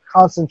to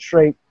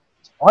concentrate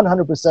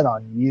 100%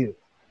 on you."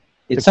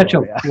 It's such a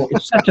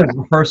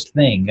rehearsed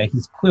thing.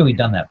 He's clearly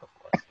done that before.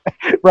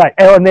 Right,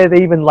 and they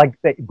even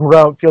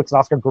Felix and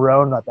Oscar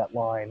groan at that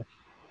line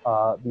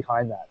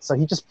behind that. So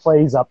he just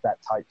plays up that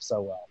type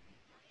so well.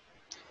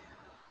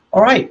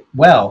 All right.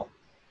 Well,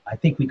 I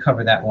think we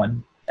covered that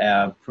one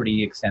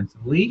pretty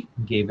extensively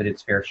and gave it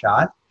its fair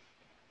shot.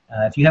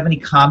 If you have any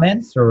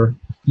comments or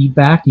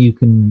feedback, you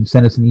can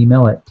send us an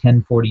email at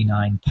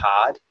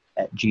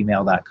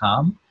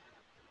 1049pod@gmail.com.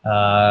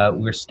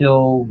 We're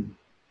still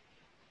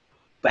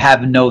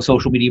have no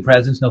social media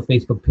presence, no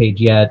Facebook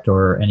page yet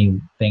or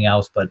anything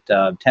else, but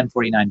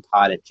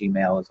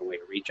 1049pod@gmail is a way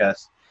to reach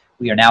us.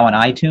 We are now on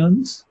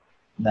iTunes,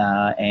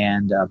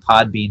 and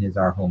Podbean is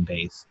our home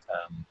base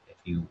if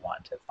you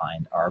want to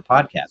find our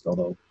podcast,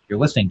 although you're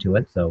listening to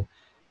it, so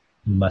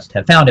you must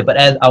have found it. But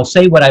as I'll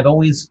say what I've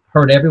always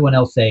heard everyone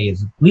else say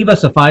is leave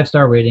us a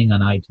 5-star rating on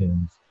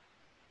iTunes,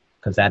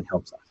 because that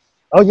helps us.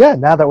 Oh, yeah,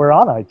 now that we're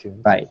on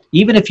iTunes. Right.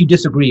 Even if you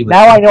disagree with...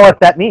 Now I know what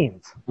that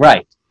means.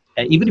 Right.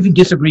 Even if you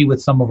disagree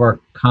with some of our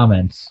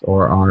comments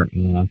or our...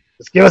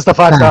 just give us the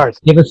 5 stars.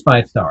 Give us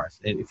 5 stars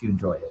if you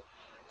enjoyed it.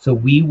 So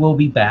we will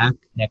be back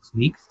next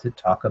week to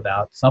talk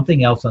about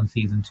something else on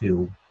season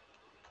 2,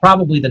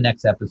 probably the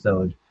next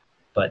episode,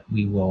 but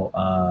we will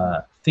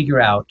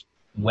figure out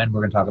when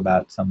we're going to talk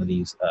about some of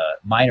these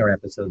minor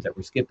episodes that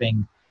we're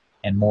skipping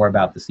and more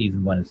about the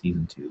season 1 and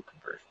season 2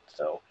 conversion.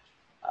 So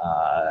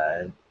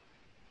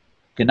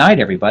good night,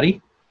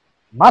 everybody.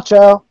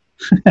 Macho.